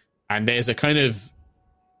down, and there's a kind of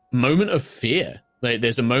moment of fear. Like,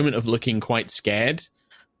 there's a moment of looking quite scared.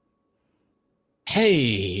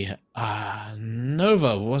 Hey,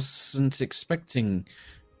 Nova, wasn't expecting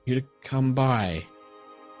you to come by.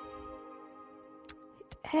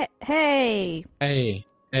 Hey.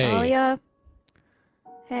 Thalia.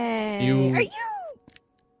 Hey. Are you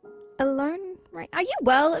alone? Right? Are you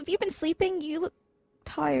well? Have you been sleeping? You look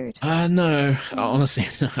tired. No. Honestly,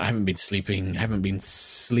 I haven't been sleeping.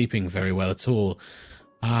 Very well at all.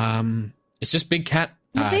 It's just Big Cat.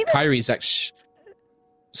 Kyrie's actually...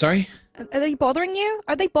 Sorry? Are they bothering you?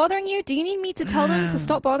 Do you need me to tell them to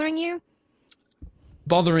stop bothering you?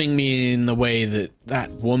 Bothering me in the way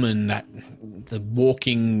that woman, the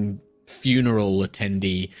walking funeral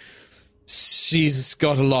attendee, she's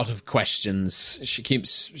got a lot of questions.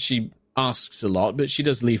 She asks a lot, but she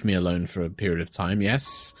does leave me alone for a period of time,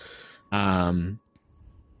 yes. No,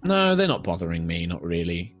 they're not bothering me, not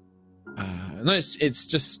really. No, it's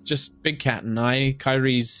just Big Cat and I.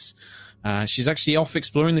 Kyrie's... she's actually off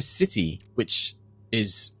exploring the city, which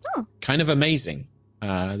is kind of amazing.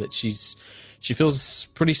 That she feels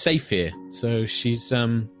pretty safe here, so she's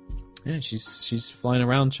flying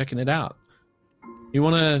around checking it out. You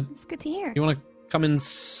wanna? It's good to hear. You wanna come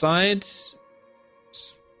inside?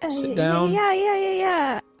 Sit down.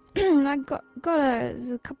 Yeah. I got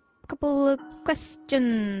a couple of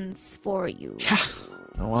questions for you.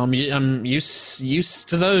 Well, I'm used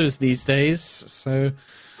to those these days, so.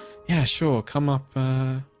 Yeah, sure. Come up.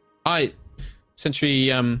 Sentry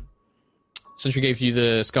gave you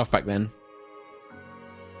the scarf back then.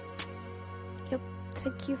 Yep.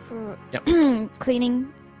 Thank you for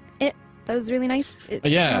cleaning it. That was really nice.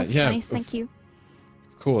 Yeah. Nice. Thank you.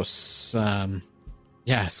 Of course.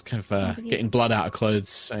 It's kind of getting blood out of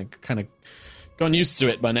clothes. I kind of gotten used to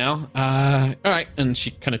it by now. All right. And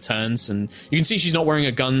she kind of turns, and you can see she's not wearing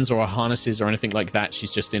her guns or her harnesses or anything like that.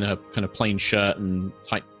 She's just in a kind of plain shirt and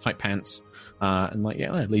tight pants. And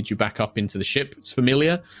it leads you back up into the ship. It's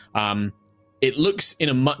familiar. It looks in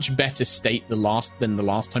a much better state than the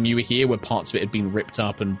last time you were here, where parts of it had been ripped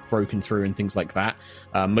up and broken through and things like that.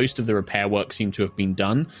 Most of the repair work seemed to have been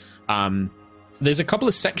done. There's a couple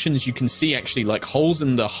of sections you can see actually like holes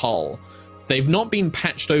in the hull. They've not been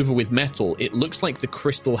patched over with metal. It looks like the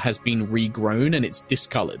crystal has been regrown and it's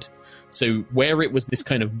discolored. So where it was this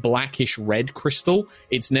kind of blackish red crystal,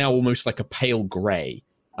 it's now almost like a pale gray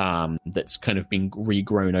that's kind of been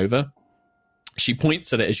regrown over. She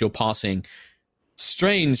points at it as you're passing.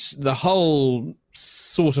 Strange, the hull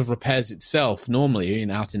sort of repairs itself normally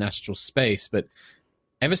out in astral space, but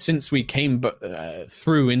ever since we came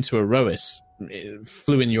through into Aerois,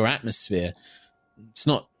 flew in your atmosphere, it's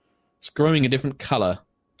not. It's growing a different color.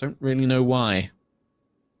 Don't really know why.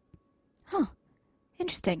 Huh.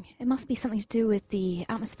 Interesting. It must be something to do with the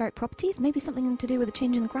atmospheric properties. Maybe something to do with the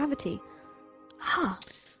change in the gravity. Huh.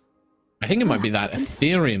 I think it might be that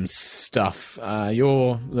Ethereum stuff.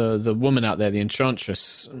 You're the woman out there, the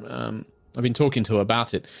Enchantress. I've been talking to her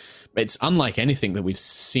about it. It's unlike anything that we've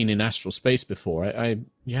seen in astral space before.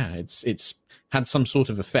 It's had some sort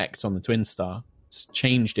of effect on the twin star. It's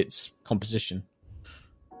changed its composition.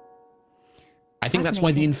 I think that's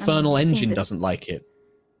why the infernal engine doesn't like it.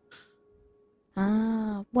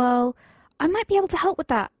 Well, I might be able to help with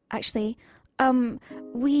that, actually.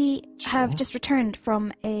 We have just returned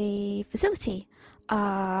from a facility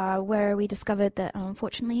where we discovered that,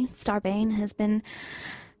 unfortunately, Starbane has been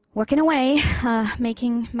working away,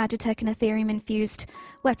 making Magitech and Ethereum-infused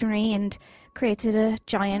weaponry, and created a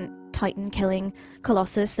giant Titan-killing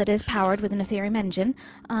Colossus that is powered with an Ethereum engine.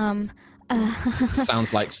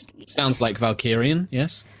 Sounds like Valkyrian,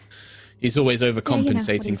 yes? He's always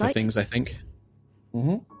overcompensating for things, I think.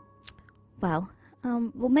 Mm-hmm. Well,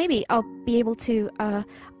 maybe I'll be able to.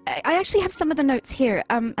 I actually have some of the notes here,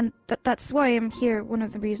 and that's why I'm here. One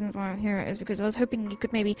of the reasons why I'm here is because I was hoping you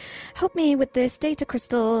could maybe help me with this data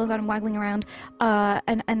crystal that I'm waggling around,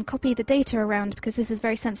 and copy the data around, because this is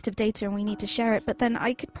very sensitive data and we need to share it. But then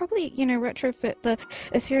I could probably, retrofit the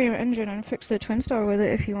Ethereum engine and fix the twin star with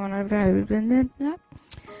it if you want to.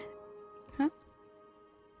 Huh?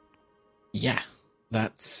 Yeah,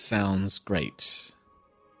 that sounds great.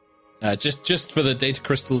 Just for the data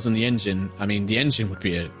crystals and the engine, I mean, the engine would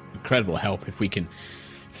be an incredible help if we can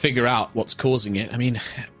figure out what's causing it. I mean,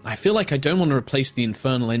 I feel like I don't want to replace the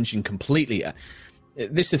infernal engine completely.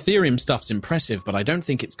 This Ethereum stuff's impressive, but I don't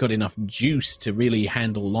think it's got enough juice to really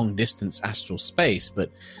handle long-distance astral space, but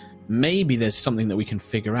maybe there's something that we can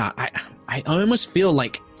figure out. I almost feel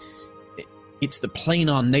like it's the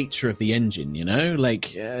planar nature of the engine,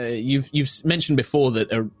 Like, you've mentioned before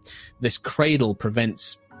that this cradle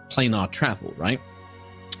prevents planar travel, right?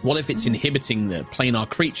 What if it's inhibiting the planar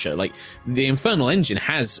creature? Like, the infernal engine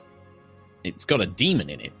it's got a demon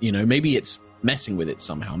in it, Maybe it's messing with it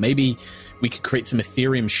somehow. Maybe we could create some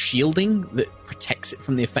Ethereum shielding that protects it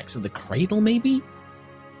from the effects of the cradle, maybe?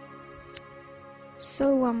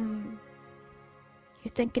 So,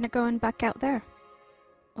 you're thinking of going back out there?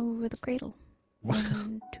 Over the cradle?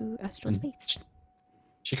 Into astral space?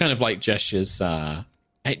 She kind of, like, gestures,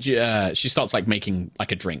 she starts like making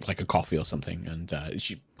like a drink, like a coffee or something, and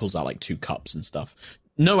she pulls out like 2 cups and stuff.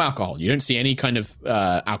 No alcohol. You don't see any kind of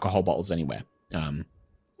alcohol bottles anywhere.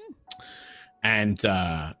 And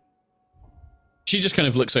she just kind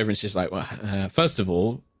of looks over and she's like, well, first of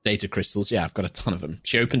all, data crystals. Yeah, I've got a ton of them.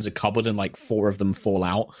 She opens a cupboard and like 4 of them fall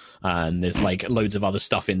out, and there's like loads of other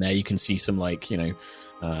stuff in there. You can see some like hair,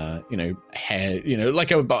 like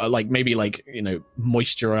maybe like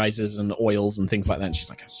moisturizers and oils and things like that. And she's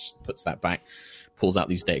like, she puts that back, pulls out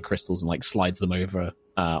these data crystals and like slides them over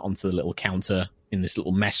onto the little counter in this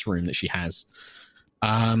little mess room that she has.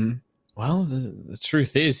 Well, the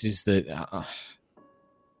truth is that I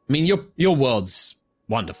mean your world's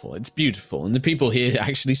wonderful. It's beautiful, and the people here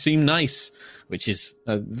actually seem nice, which is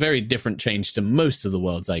a very different change to most of the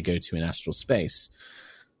worlds I go to in astral space.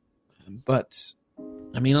 But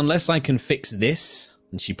I mean, unless I can fix this,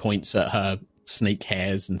 and she points at her snake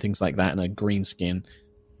hairs and things like that and her green skin,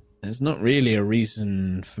 there's not really a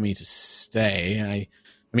reason for me to stay. I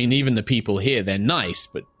mean, even the people here, they're nice,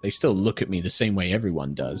 but they still look at me the same way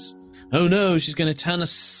everyone does. Oh no, she's going to turn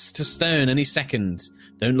us to stone any second.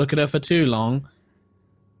 Don't look at her for too long.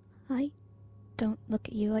 I don't look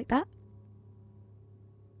at you like that.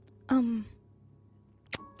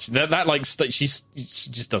 That like she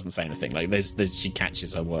just doesn't say anything. Like she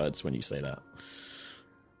catches her words when you say that.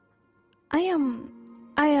 I'm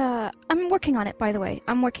working on it, by the way.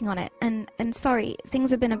 I'm working on it, and sorry,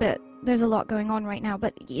 things have been there's a lot going on right now,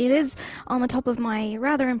 but it is on the top of my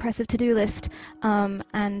rather impressive to-do list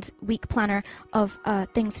and week planner of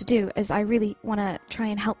things to do, as I really want to try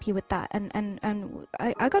and help you with that, and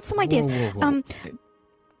I got some ideas. Whoa.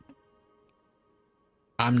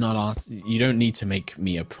 I'm not asking. You don't need to make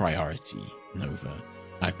me a priority, Nova.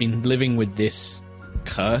 I've been living with this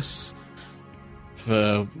curse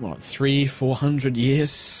for 300-400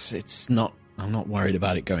 years. I'm not worried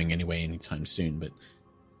about it going anyway anytime soon, but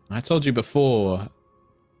I told you before,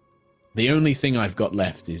 the only thing I've got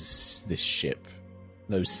left is this ship,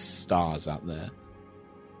 those stars out there.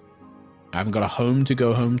 I haven't got a home to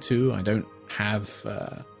go home to. I don't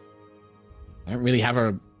really have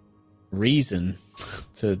a reason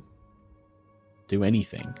to do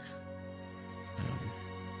anything.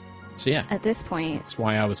 So yeah, at this point, that's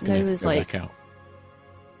why I was going to go back out.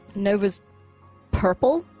 Nova's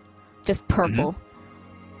purple, just purple.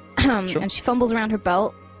 Sure. And she fumbles around her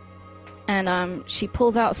belt, and she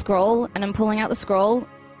pulls out a scroll, and in pulling out the scroll,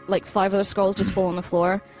 like 5 other scrolls just fall on the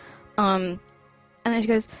floor. And then she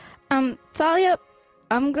goes, Thalia,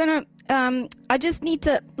 I'm gonna, I just need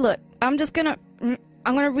to, look, I'm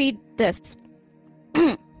gonna read this.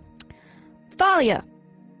 Thalia,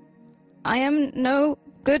 I am no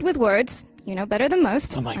good with words. You know better than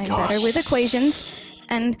most. Oh my I'm gosh. better with equations,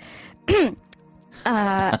 and I've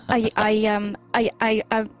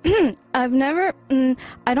never.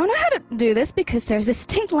 I don't know how to do this because there's a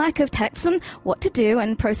distinct lack of text on what to do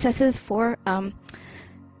and processes for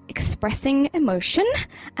expressing emotion.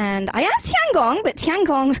 And I asked Tiangong, but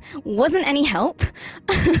Tiangong wasn't any help.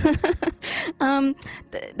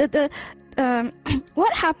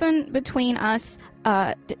 What happened between us?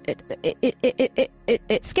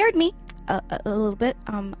 It scared me a little bit.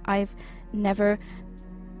 I've never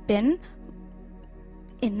been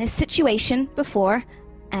in this situation before,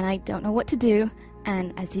 and I don't know what to do.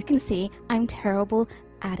 And as you can see, I'm terrible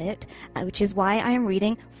at it, which is why I am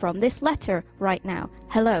reading from this letter right now.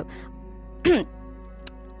 Hello.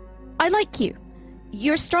 I like you.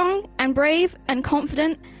 You're strong and brave and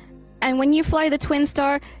confident, and when you fly the Twin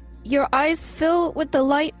Star, your eyes fill with the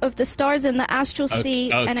light of the stars in the astral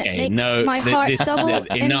sea, and it makes my heart double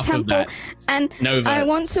in temple. And Nova, I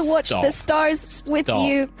want to watch the stars with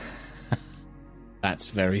you.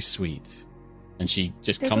 That's very sweet. And she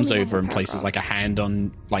just There's comes only over one and places paragraph. like a hand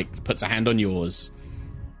on, like puts a hand on yours.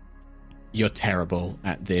 You're terrible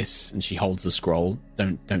at this, and she holds the scroll.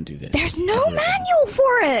 Don't do this. There's no Ever again. manual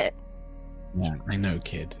for it. Yeah, I know,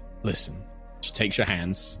 kid. Listen. She takes your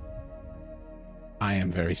hands. I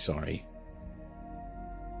am very sorry.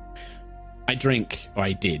 I drank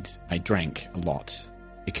a lot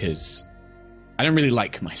because I don't really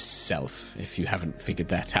like myself, if you haven't figured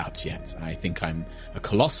that out yet. I think I'm a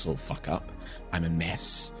colossal fuck up. I'm a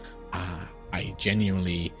mess. I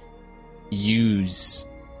genuinely use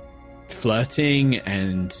flirting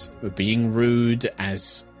and being rude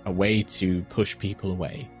as a way to push people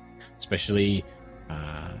away. Especially,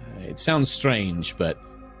 it sounds strange, but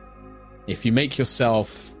if you make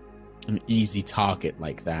yourself an easy target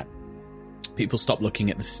like that, people stop looking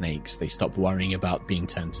at the snakes. They stop worrying about being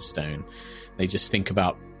turned to stone. They just think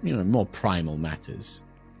about, more primal matters.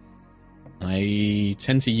 I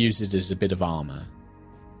tend to use it as a bit of armor.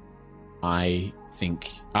 I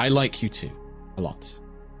think I like you too, a lot.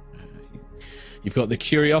 You've got the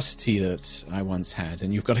curiosity that I once had,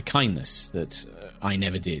 and you've got a kindness that I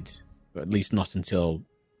never did, or at least not until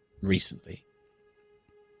recently.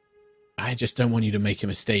 I just don't want you to make a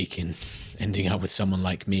mistake in ending up with someone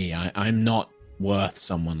like me. I'm not worth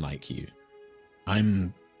someone like you.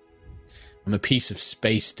 I'm a piece of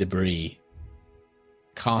space debris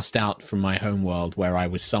cast out from my homeworld where I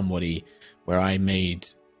was somebody, where I made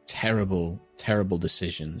terrible, terrible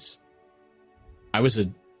decisions. I was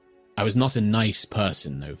not a nice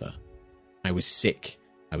person, Nova. I was sick.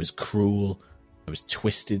 I was cruel. I was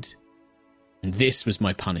twisted. And this was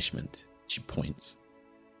my punishment, she points.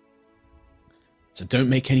 So don't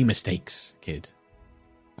make any mistakes, kid.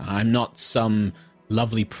 I'm not some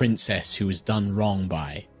lovely princess who was done wrong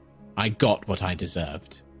by. I got what I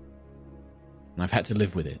deserved. And I've had to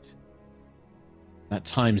live with it. That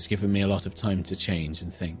time's given me a lot of time to change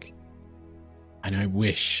and think. And I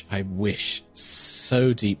wish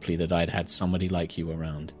so deeply that I'd had somebody like you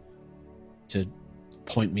around to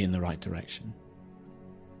point me in the right direction.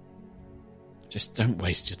 Just don't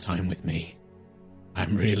waste your time with me.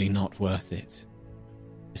 I'm really not worth it.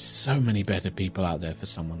 There's so many better people out there for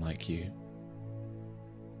someone like you.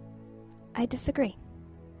 I disagree.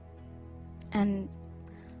 And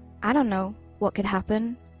I don't know what could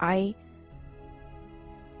happen. I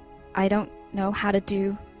don't know how to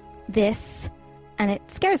do this, and it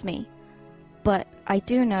scares me. But I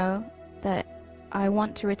do know that I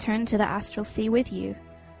want to return to the astral sea with you,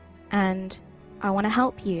 and I want to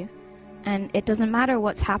help you. And it doesn't matter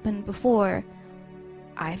what's happened before.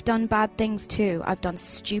 I've done bad things too. I've done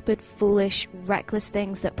stupid, foolish, reckless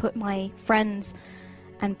things that put my friends,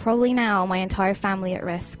 and probably now my entire family, at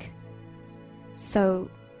risk.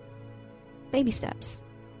 So, baby steps.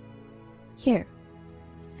 Here.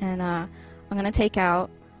 And I'm going to take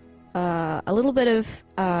out a little bit of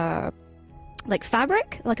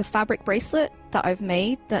fabric, like a fabric bracelet that I've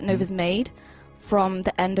made, that Nova's made, from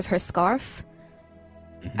the end of her scarf.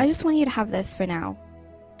 I just want you to have this for now.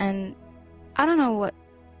 And I don't know what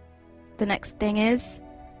the next thing is.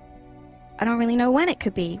 I don't really know when it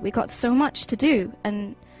could be. We got so much to do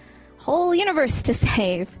and whole universe to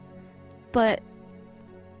save. But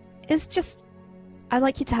it's just I'd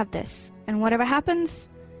like you to have this. And whatever happens,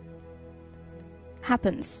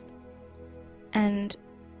 happens. And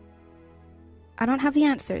I don't have the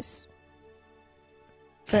answers.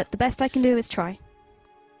 But the best I can do is try.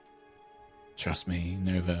 Trust me,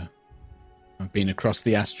 Nova. I've been across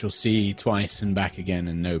the astral sea twice and back again,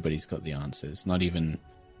 and nobody's got the answers. Not even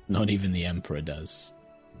the Emperor does.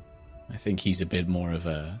 I think he's a bit more of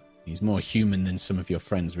he's more human than some of your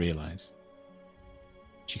friends realize.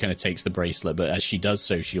 She kind of takes the bracelet, but as she does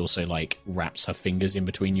so, she also, like, wraps her fingers in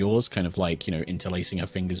between yours, kind of like, you know, interlacing her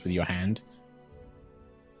fingers with your hand.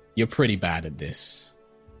 You're pretty bad at this,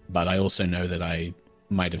 but I also know that I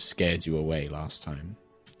might have scared you away last time.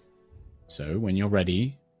 So, when you're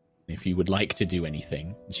ready, if you would like to do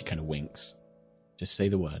anything, and she kind of winks, just say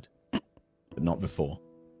the word, but not before.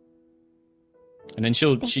 And then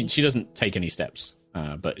she doesn't take any steps,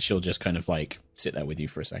 but she'll just kind of, like, sit there with you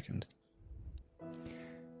for a second.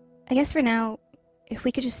 I guess for now, if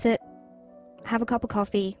we could just sit, have a cup of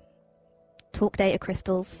coffee, talk data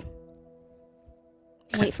crystals,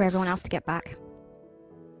 wait for everyone else to get back.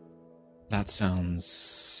 That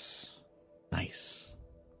sounds nice.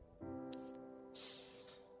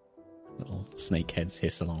 Little snake heads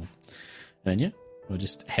hiss along. And then, yeah, we'll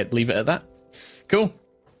just leave it at that. Cool.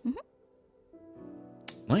 Mm-hmm.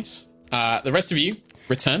 Nice. The rest of you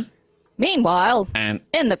return. Meanwhile, And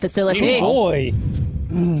in the facility. Boy.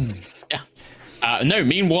 Yeah. No,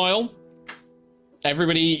 meanwhile,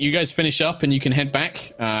 everybody, you guys finish up and you can head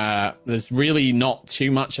back. There's really not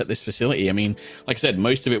too much at this facility. I mean, like I said,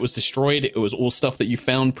 most of it was destroyed. It was all stuff that you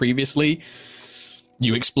found previously.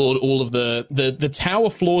 You explored all of the tower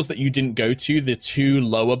floors that you didn't go to. The two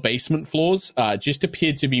lower basement floors just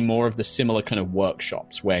appeared to be more of the similar kind of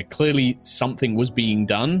workshops where clearly something was being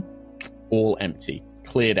done. All empty,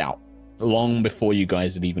 cleared out, long before you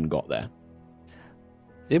guys had even got there.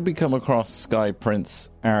 Did we come across Sky Prince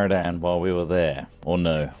Aradan while we were there, or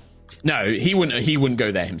no? No, he wouldn't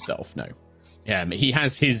go there himself, no. He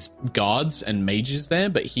has his guards and mages there,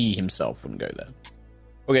 but he himself wouldn't go there.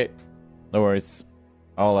 Okay, no worries.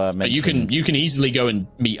 I'll mention... You can easily go and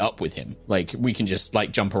meet up with him. Like, we can just,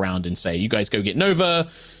 like, jump around and say, you guys go get Nova,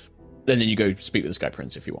 and then you go speak with the Sky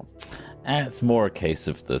Prince if you want. It's more a case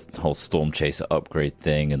of the whole Storm Chaser upgrade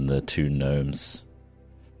thing and the two gnomes.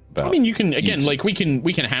 I mean, you can, again, like, we can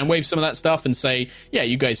handwave some of that stuff and say, yeah,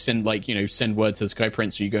 you guys send word to the Sky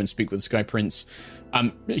Prince, or you go and speak with the Sky Prince.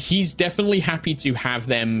 He's definitely happy to have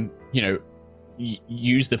them,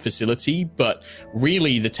 use the facility, but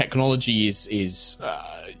really the technology is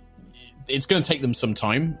it's going to take them some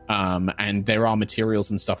time, and there are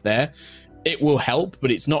materials and stuff there. It will help, but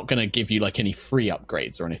it's not going to give you, like, any free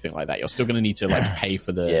upgrades or anything like that. You're still going to need to, like, pay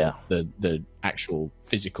for the actual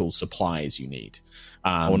physical supplies you need.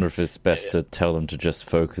 I wonder if it's best to tell them to just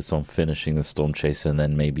focus on finishing the Storm Chaser and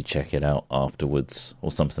then maybe check it out afterwards or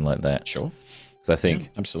something like that. Sure. Because I think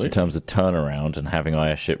absolutely, in terms of turnaround and having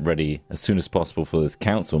our ship ready as soon as possible for this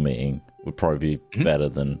council meeting would probably be better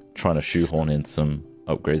than trying to shoehorn in some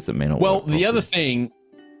upgrades that may not work. Well, the other thing...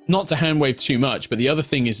 Not to handwave too much, but the other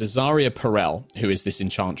thing is Azaria Perel, who is this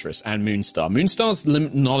enchantress, and Moonstar. Moonstar's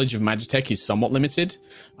knowledge of Magitech is somewhat limited,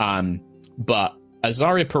 but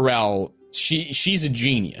Azaria Perel, she's a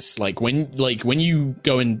genius. Like when you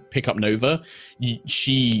go and pick up Nova,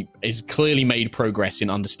 she is clearly made progress in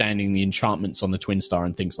understanding the enchantments on the Twin Star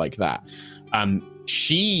and things like that.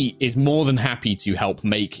 She is more than happy to help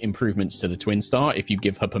make improvements to the Twin Star if you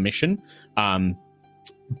give her permission.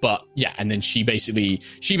 But yeah, and then she basically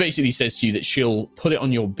says to you that she'll put it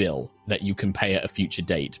on your bill that you can pay at a future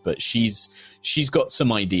date. But she's got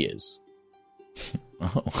some ideas.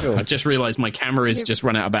 Oh. I've just realised my camera has just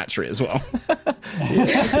run out of battery as well.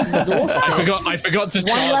 It's exhausting. I forgot to charge.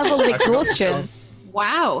 One level of exhaustion.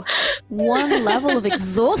 Wow. One level of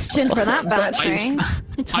exhaustion for that battery.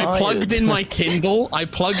 I plugged in my Kindle.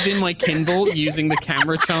 Using the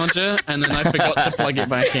camera charger, and then I forgot to plug it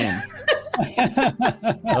back in.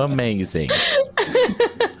 Amazing.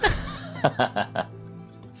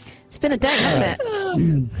 It's been a day, hasn't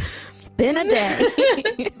it? It's been a day.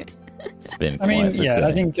 It's been quite a day.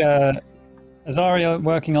 I think Azaria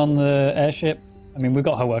working on the airship. I mean, we've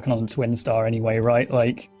got her working on the Twin Star anyway, right?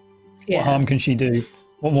 Like, what harm can she do?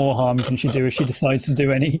 What more harm can she do if she decides to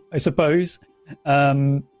do any, I suppose?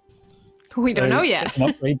 We don't know yet. Get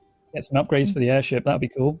some upgrades for the airship. That'd be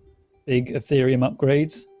cool. Big Ethereum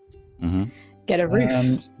upgrades. Mm-hmm. Get a roof.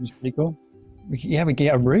 Seems pretty cool. We can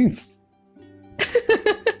get a roof.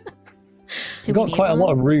 We've got quite a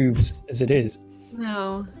lot of roofs as it is.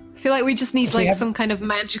 No. I feel like we just need some kind of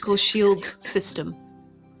magical shield system.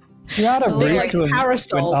 If you add a roof to an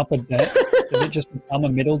parasol. upper deck, does it just become a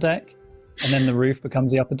middle deck? and then the roof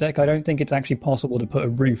becomes the upper deck. I don't think it's actually possible to put a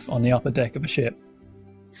roof on the upper deck of a ship.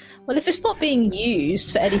 Well, if it's not being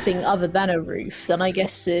used for anything other than a roof, then I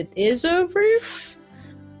guess it is a roof.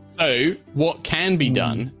 So what can be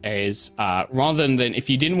done is rather than if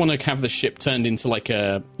you didn't want to have the ship turned into like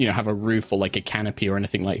a have a roof or like a canopy or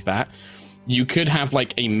anything like that, you could have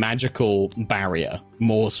like a magical barrier,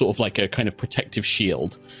 more sort of like a kind of protective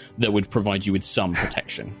shield that would provide you with some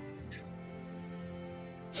protection.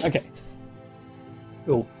 Okay.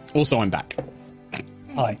 Cool. Also, I'm back.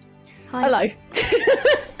 Hi. Hello.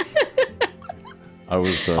 I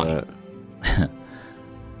was I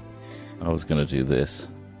was going to do this.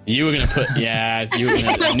 You were going to put, you were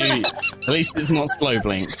going to, at least it's not slow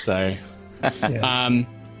blink, so. Yeah.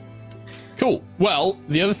 Cool. Well,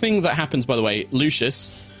 the other thing that happens, by the way,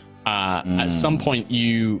 Lucius, at some point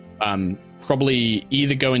you probably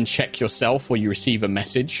either go and check yourself or you receive a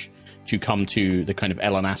message to come to the kind of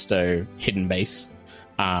El Anasto hidden base.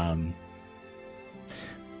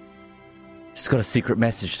 Just got a secret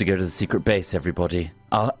message to go to the secret base, everybody.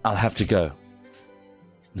 I'll have to go.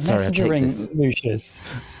 I'm sorry, I'll take this. Lucius.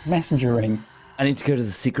 Messenger ring. I need to go to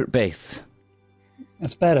the secret base.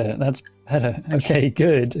 That's better. Okay,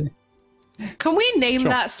 good. Can we name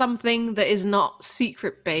that something that is not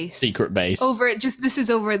secret base? Secret base. This is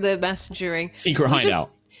over the messengering. Secret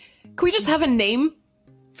hideout. Can we just have a name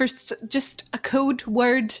for just a code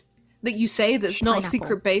word that you say that's not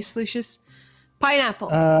secret base, Lucius?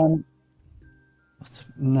 Pineapple.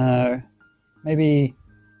 No. Maybe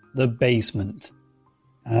the basement.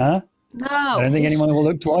 Huh? No. I don't think anyone will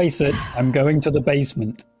look twice at I'm going to the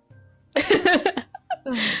basement.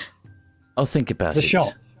 I'll think about it. The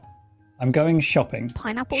shop. I'm going shopping.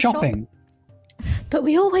 Pineapple shopping. Shop? But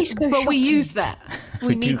we always go shopping. But we use that.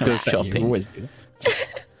 We do go shopping. Always do.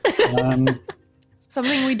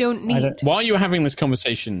 Something we don't need. While you were having this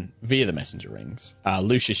conversation via the messenger rings,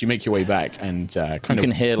 Lucius, you make your way back and kind you of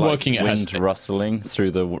can hear like working at wind rustling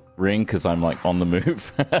through the ring because I'm like on the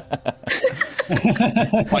move.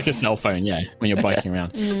 like a cell phone, when you're biking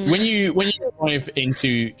around. When you arrive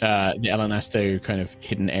into the El Anasto kind of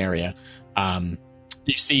hidden area,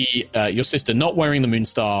 you see your sister not wearing the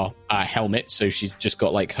Moonstar helmet, so she's just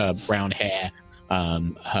got like her brown hair,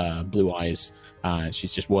 her blue eyes.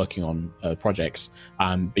 She's just working on projects.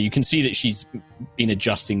 But you can see that she's been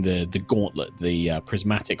adjusting the gauntlet, the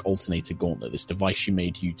prismatic alternator gauntlet, this device she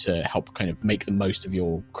made you to help kind of make the most of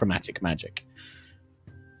your chromatic magic.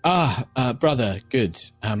 Brother, good.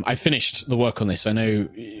 I finished the work on this. I know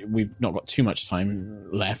we've not got too much time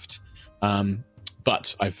left,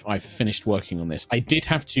 but I've finished working on this. I did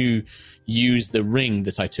have to use the ring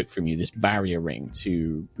that I took from you, this barrier ring,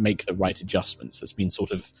 to make the right adjustments. That's been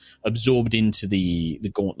sort of absorbed into the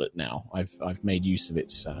gauntlet now. I've made use of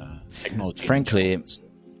its technology. Frankly,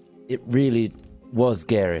 it really was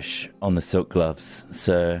garish on the silk gloves,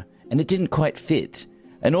 and it didn't quite fit.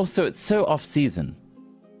 And also, it's so off-season.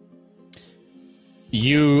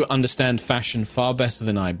 You understand fashion far better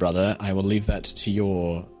than I, brother. I will leave that to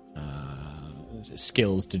your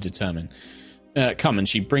skills to determine. Come, and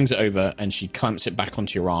she brings it over and she clamps it back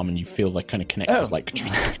onto your arm, and you feel like kind of connectors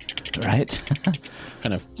right,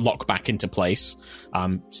 kind of lock back into place.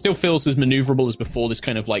 Still feels as maneuverable as before. This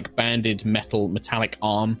kind of like banded metallic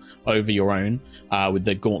arm over your own, with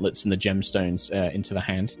the gauntlets and the gemstones into the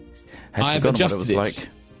hand. I've adjusted what it was like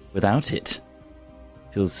without it.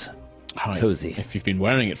 Feels cozy. If you've been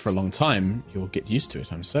wearing it for a long time, you'll get used to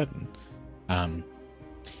it, I'm certain.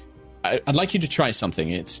 I'd like you to try something.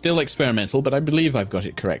 It's still experimental, but I believe I've got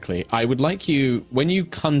it correctly. I would like you, when you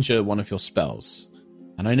conjure one of your spells,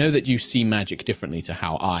 and I know that you see magic differently to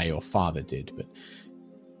how I or Father did, but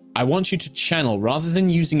I want you to channel, rather than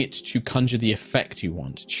using it to conjure the effect you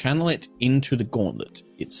want, channel it into the gauntlet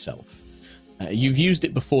itself. You've used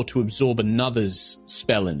it before to absorb another's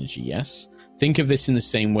spell energy, yes? Think of this in the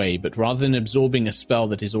same way, but rather than absorbing a spell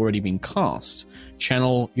that has already been cast,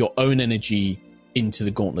 channel your own energy into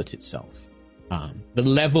the gauntlet itself. The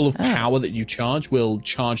level of power that you charge will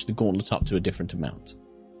charge the gauntlet up to a different amount.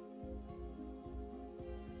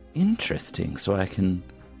 Interesting. So I can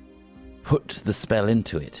put the spell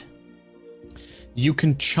into it. You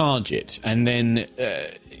can charge it, and then,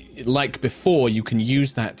 like before, you can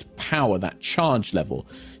use that power, that charge level,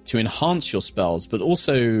 to enhance your spells, but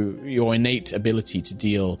also your innate ability to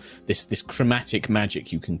deal this chromatic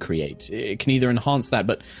magic you can create. It can either enhance that,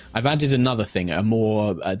 but I've added another thing, a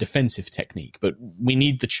more defensive technique, but we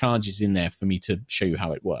need the charges in there for me to show you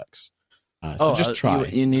how it works. So just try.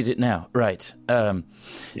 You need it now. Right. Yes.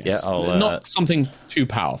 Yeah, not something too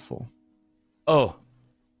powerful. Oh.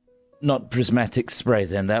 Not prismatic spray,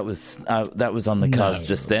 then. That was on the cards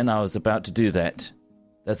just then. I was about to do that.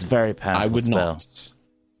 That's a very powerful I would spell. not.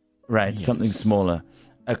 Right, Yes. something smaller.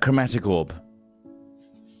 A chromatic orb.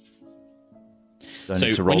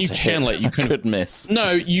 So when you channel it, you could miss.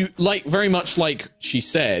 No, you very much like she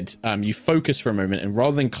said. You focus for a moment, and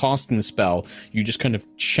rather than casting the spell, you just kind of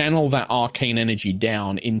channel that arcane energy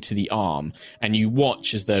down into the arm, and you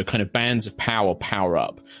watch as the kind of bands of power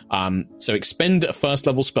up. So expend a first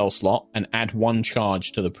level spell slot and add 1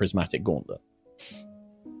 charge to the prismatic gauntlet.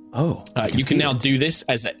 Oh, you can now do this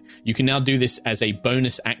as a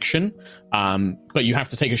bonus action, but you have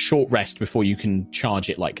to take a short rest before you can charge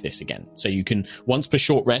it like this again. So you can, once per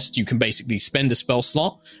short rest, you can basically spend a spell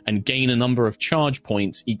slot and gain a number of charge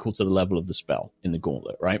points equal to the level of the spell in the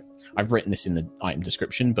gauntlet, right? I've written this in the item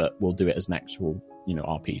description, but we'll do it as an actual,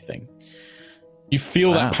 RP thing. You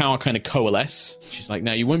feel that power kind of coalesce. She's like,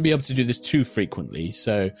 now you won't be able to do this too frequently,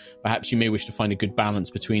 so perhaps you may wish to find a good balance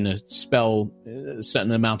between a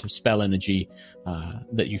certain amount of spell energy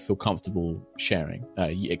that you feel comfortable sharing,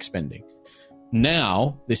 expending.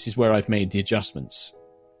 Now, this is where I've made the adjustments.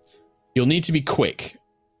 You'll need to be quick.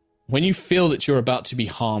 When you feel that you're about to be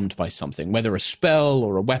harmed by something, whether a spell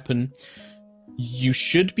or a weapon, you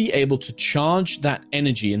should be able to charge that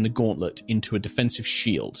energy in the gauntlet into a defensive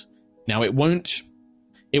shield. Now, it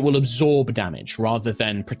will absorb damage rather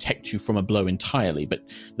than protect you from a blow entirely, but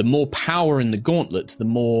the more power in the gauntlet, the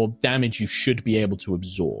more damage you should be able to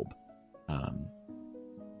absorb.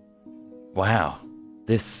 Wow.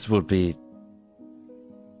 This would be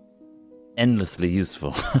endlessly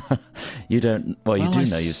useful. You do know you've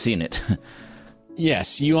seen it.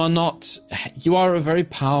 Yes, you are a very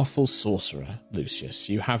powerful sorcerer, Lucius.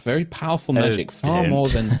 You have very powerful magic, far more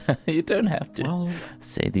than... You don't have to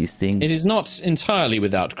say these things. It is not entirely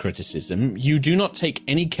without criticism. You do not take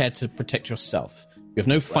any care to protect yourself. You have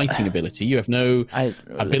no fighting ability. You have no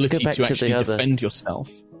ability to actually defend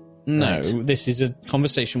yourself. No, right. This is a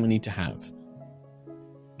conversation we need to have.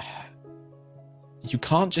 You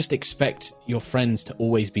can't just expect your friends to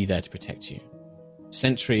always be there to protect you.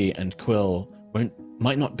 Sentry and Quill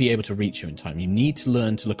might not be able to reach you in time. You need to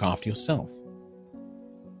learn to look after yourself.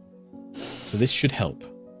 So this should help.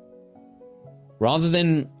 Rather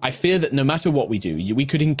than, I fear that no matter what we do, we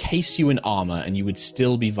could encase you in armor and you would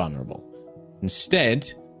still be vulnerable.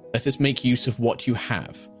 Instead, let us make use of what you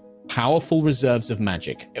have. Powerful reserves of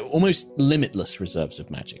magic, almost limitless reserves of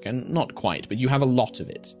magic, and not quite, but you have a lot of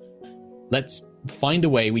it. Let's find a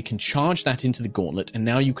way we can charge that into the gauntlet, and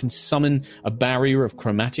now you can summon a barrier of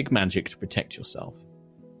chromatic magic to protect yourself.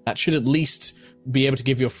 That should at least be able to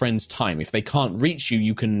give your friends time. If they can't reach you,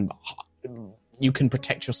 you can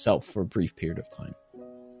protect yourself for a brief period of time.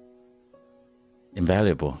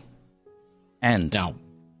 Invaluable. And now,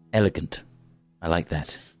 elegant. I like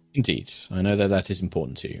that. Indeed. I know that is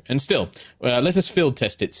important to you. And still, let us field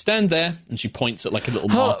test it. Stand there, and she points at like a little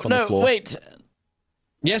mark on the floor. Wait.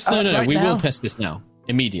 Yes, no. Right we will test this now.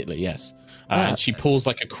 Immediately, yes. And she pulls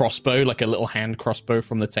like a crossbow, like a little hand crossbow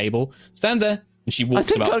from the table. Stand there. And she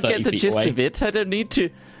walks about 30 feet away. I think I'll get the gist of it. I don't need to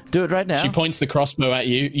do it right now. She points the crossbow at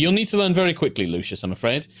you. You'll need to learn very quickly, Lucius, I'm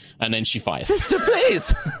afraid. And then she fires. Sister,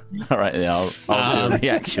 please! All right, yeah, I'll do a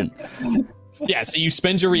reaction. Yeah, so you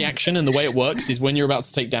spend your reaction, and the way it works is when you're about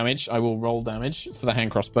to take damage, I will roll damage for the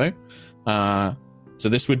hand crossbow. So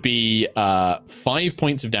this would be 5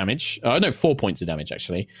 points of damage. 4 points of damage,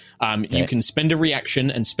 actually. Okay. You can spend a reaction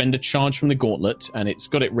and spend a charge from the gauntlet, and it's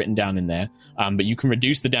got it written down in there. But you can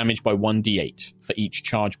reduce the damage by 1d8 for each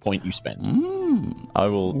charge point you spend. I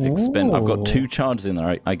will expend... I've got 2 charges in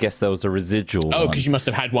there. I guess there was a residual one. Because you must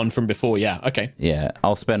have had one from before, yeah. Okay. Yeah,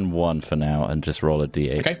 I'll spend 1 for now and just roll a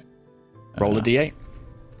d8. Okay. Roll a d8.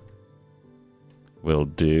 We'll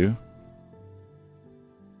do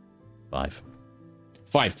 5.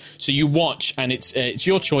 5. So you watch, and it's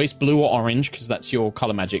your choice, blue or orange, because that's your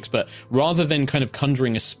color magics. But rather than kind of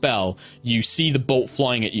conjuring a spell, you see the bolt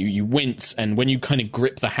flying at you. You wince, and when you kind of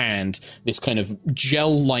grip the hand, this kind of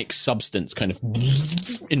gel-like substance kind of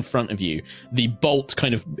in front of you. The bolt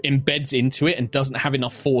kind of embeds into it and doesn't have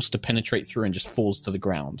enough force to penetrate through and just falls to the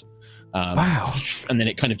ground. Wow! And then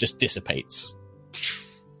it kind of just dissipates.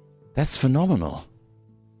 That's phenomenal.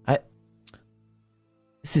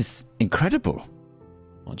 This is incredible.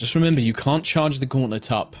 Well, just remember, you can't charge the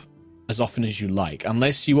gauntlet up as often as you like,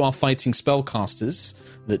 unless you are fighting spellcasters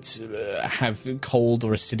that have cold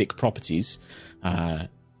or acidic properties.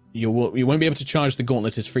 You won't be able to charge the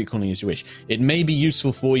gauntlet as frequently as you wish. It may be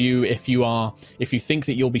useful for you if you think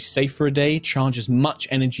that you'll be safe for a day. Charge as much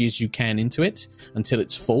energy as you can into it until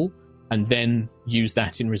it's full, and then use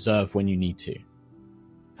that in reserve when you need to.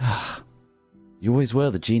 You always were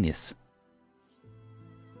the genius.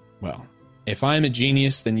 Well, if I am a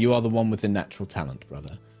genius, then you are the one with the natural talent,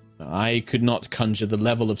 brother. I could not conjure the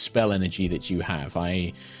level of spell energy that you have.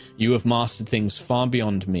 You have mastered things far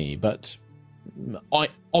beyond me, but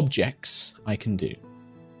objects I can do.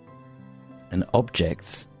 And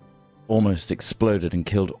objects almost exploded and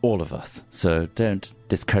killed all of us, so don't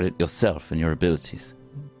discredit yourself and your abilities.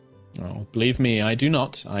 Oh, believe me, I do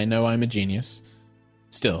not. I know I'm a genius.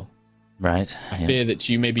 Still. Right. I fear that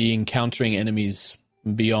you may be encountering enemies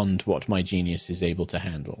beyond what my genius is able to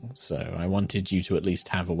handle, so I wanted you to at least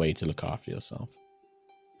have a way to look after yourself.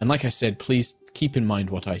 And like I said, please keep in mind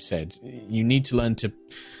what I said. You need to learn to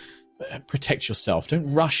protect yourself.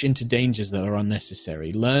 Don't rush into dangers that are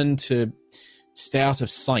unnecessary. Learn to stay out of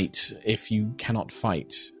sight if you cannot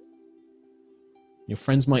fight. Your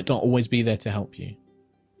friends might not always be there to help you.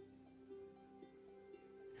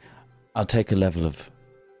 I'll take a level of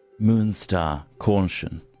Moonstar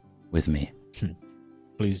caution with me.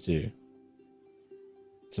 Please do.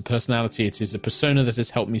 It's a personality, it is a persona that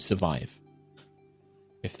has helped me survive.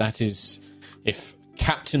 If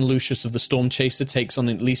Captain Lucius of the Storm Chaser takes on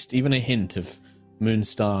at least even a hint of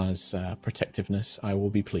Moonstar's protectiveness, I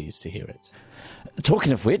will be pleased to hear it.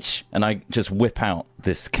 Talking of which, and I just whip out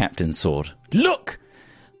this captain's sword. Look!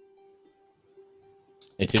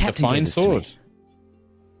 It is a fine sword.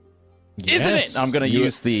 Isn't it? I'm going to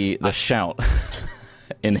use the shout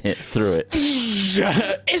in it through it.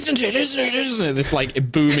 Isn't it? This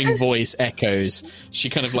like booming voice echoes. She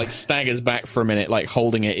kind of like staggers back for a minute, like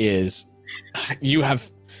holding her ears. You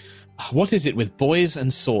have... What is it with boys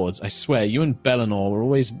and swords? I swear, you and Bellinor were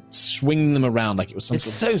always swinging them around like it was something.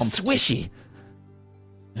 It's so swishy.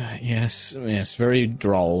 Yes, very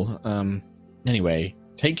droll. Anyway,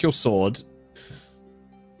 take your sword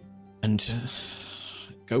and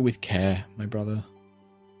go with care, my brother.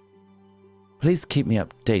 Please keep me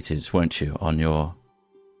updated, won't you, on your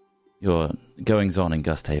goings-on in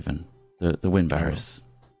Gusthaven, the Windbarrows.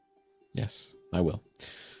 Yes, I will.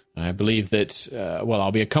 I believe that,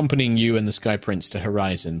 I'll be accompanying you and the Sky Prince to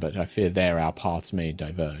Horizon, but I fear there our paths may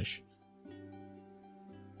diverge.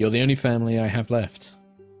 You're the only family I have left.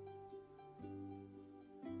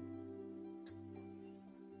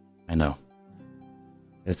 I know.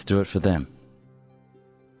 Let's do it for them.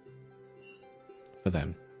 For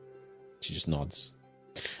them. She just nods.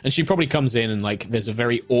 And she probably comes in and, like, there's a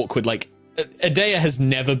very awkward, like... Aedia has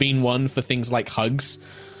never been one for things like hugs,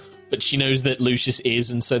 but she knows that Lucius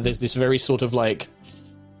is, and so there's this very sort of, like...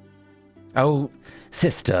 Oh,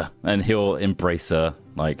 sister. And he'll embrace her,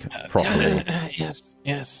 like, properly. Yes.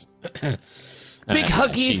 Big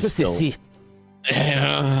huggy for Sissy.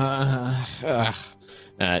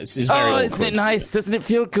 This is very awkward. Isn't it nice? Doesn't it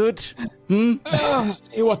feel good? You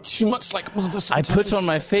are too much like mother sometimes. I put on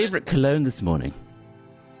my favourite cologne this morning.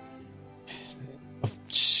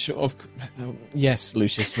 Yes,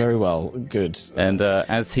 Lucius, very well. Good. And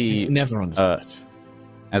as he... Never understood.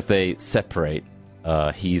 As they separate,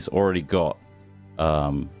 he's already got...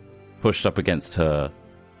 pushed up against her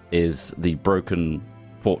is the broken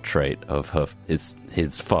portrait of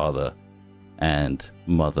his father and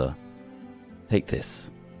mother. Take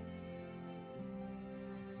this.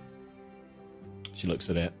 She looks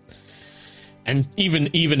at it. And even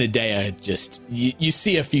Aedia just... You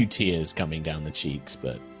see a few tears coming down the cheeks,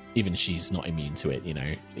 but even she's not immune to it, you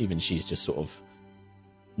know. Even she's just sort of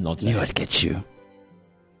nods. Knew I'd get you.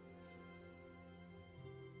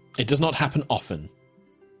 It does not happen often.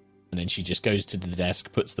 And then she just goes to the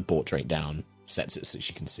desk, puts the portrait down, sets it so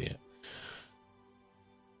she can see it.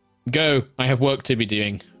 Go. I have work to be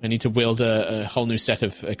doing. I need to wield a whole new set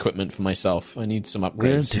of equipment for myself. I need some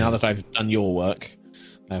upgrades. Now that I've done your work,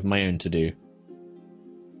 I have my own to do.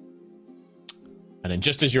 And then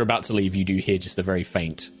just as you're about to leave, you do hear just a very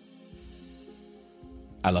faint,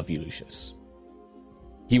 I love you, Lucius.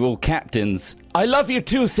 He will captains. I love you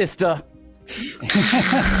too, sister.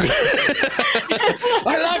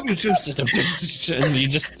 I love you too, sister. And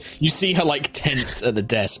you see her like tense at the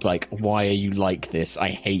desk, like, why are you like this? I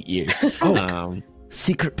hate you.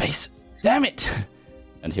 Secret base. Damn it.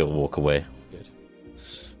 And he'll walk away. Good.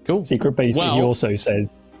 Cool. Secret base, he also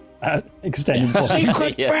says. Extended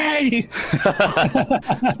Secret base!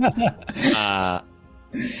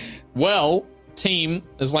 Team,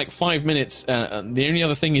 there's like 5 minutes. The only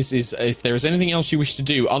other thing is if there is anything else you wish to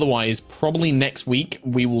do, otherwise, probably next week,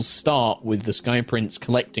 we will start with the Sky Prince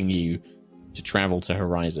collecting you to travel to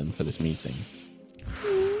Horizon for this meeting.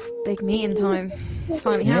 Big meeting time. It's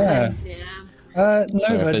finally happening.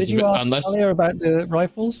 Nova, did you ask earlier about the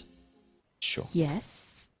rifles? Sure.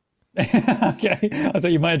 Yes. Okay, I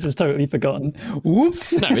thought you might have just totally forgotten.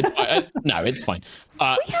 Whoops. No, it's fine.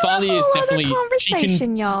 Thalia is definitely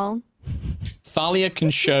conversation, y'all. Thalia can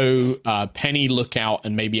show Penny, Lookout,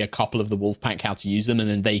 and maybe a couple of the wolf pack how to use them, and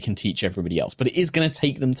then they can teach everybody else. But it is going to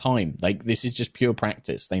take them time. Like, this is just pure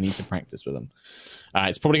practice. They need to practice with them.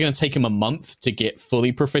 It's probably going to take them a month to get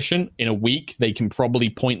fully proficient. In a week, they can probably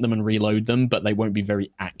point them and reload them, but they won't be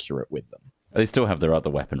very accurate with them. They still have their other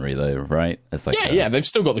weaponry, though, right? It's like yeah, they've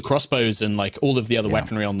still got the crossbows and like all of the other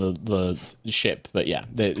weaponry on the ship. But yeah,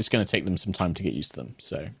 it's going to take them some time to get used to them.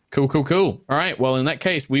 So cool. All right. Well, in that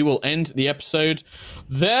case, we will end the episode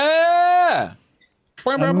there.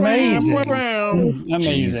 Amazing.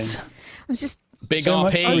 Jeez. I was just big so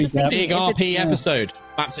RP episode.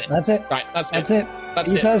 That's it. Right. That's it.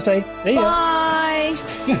 See you Thursday. See ya. bye.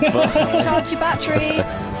 Charge your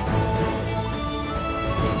batteries.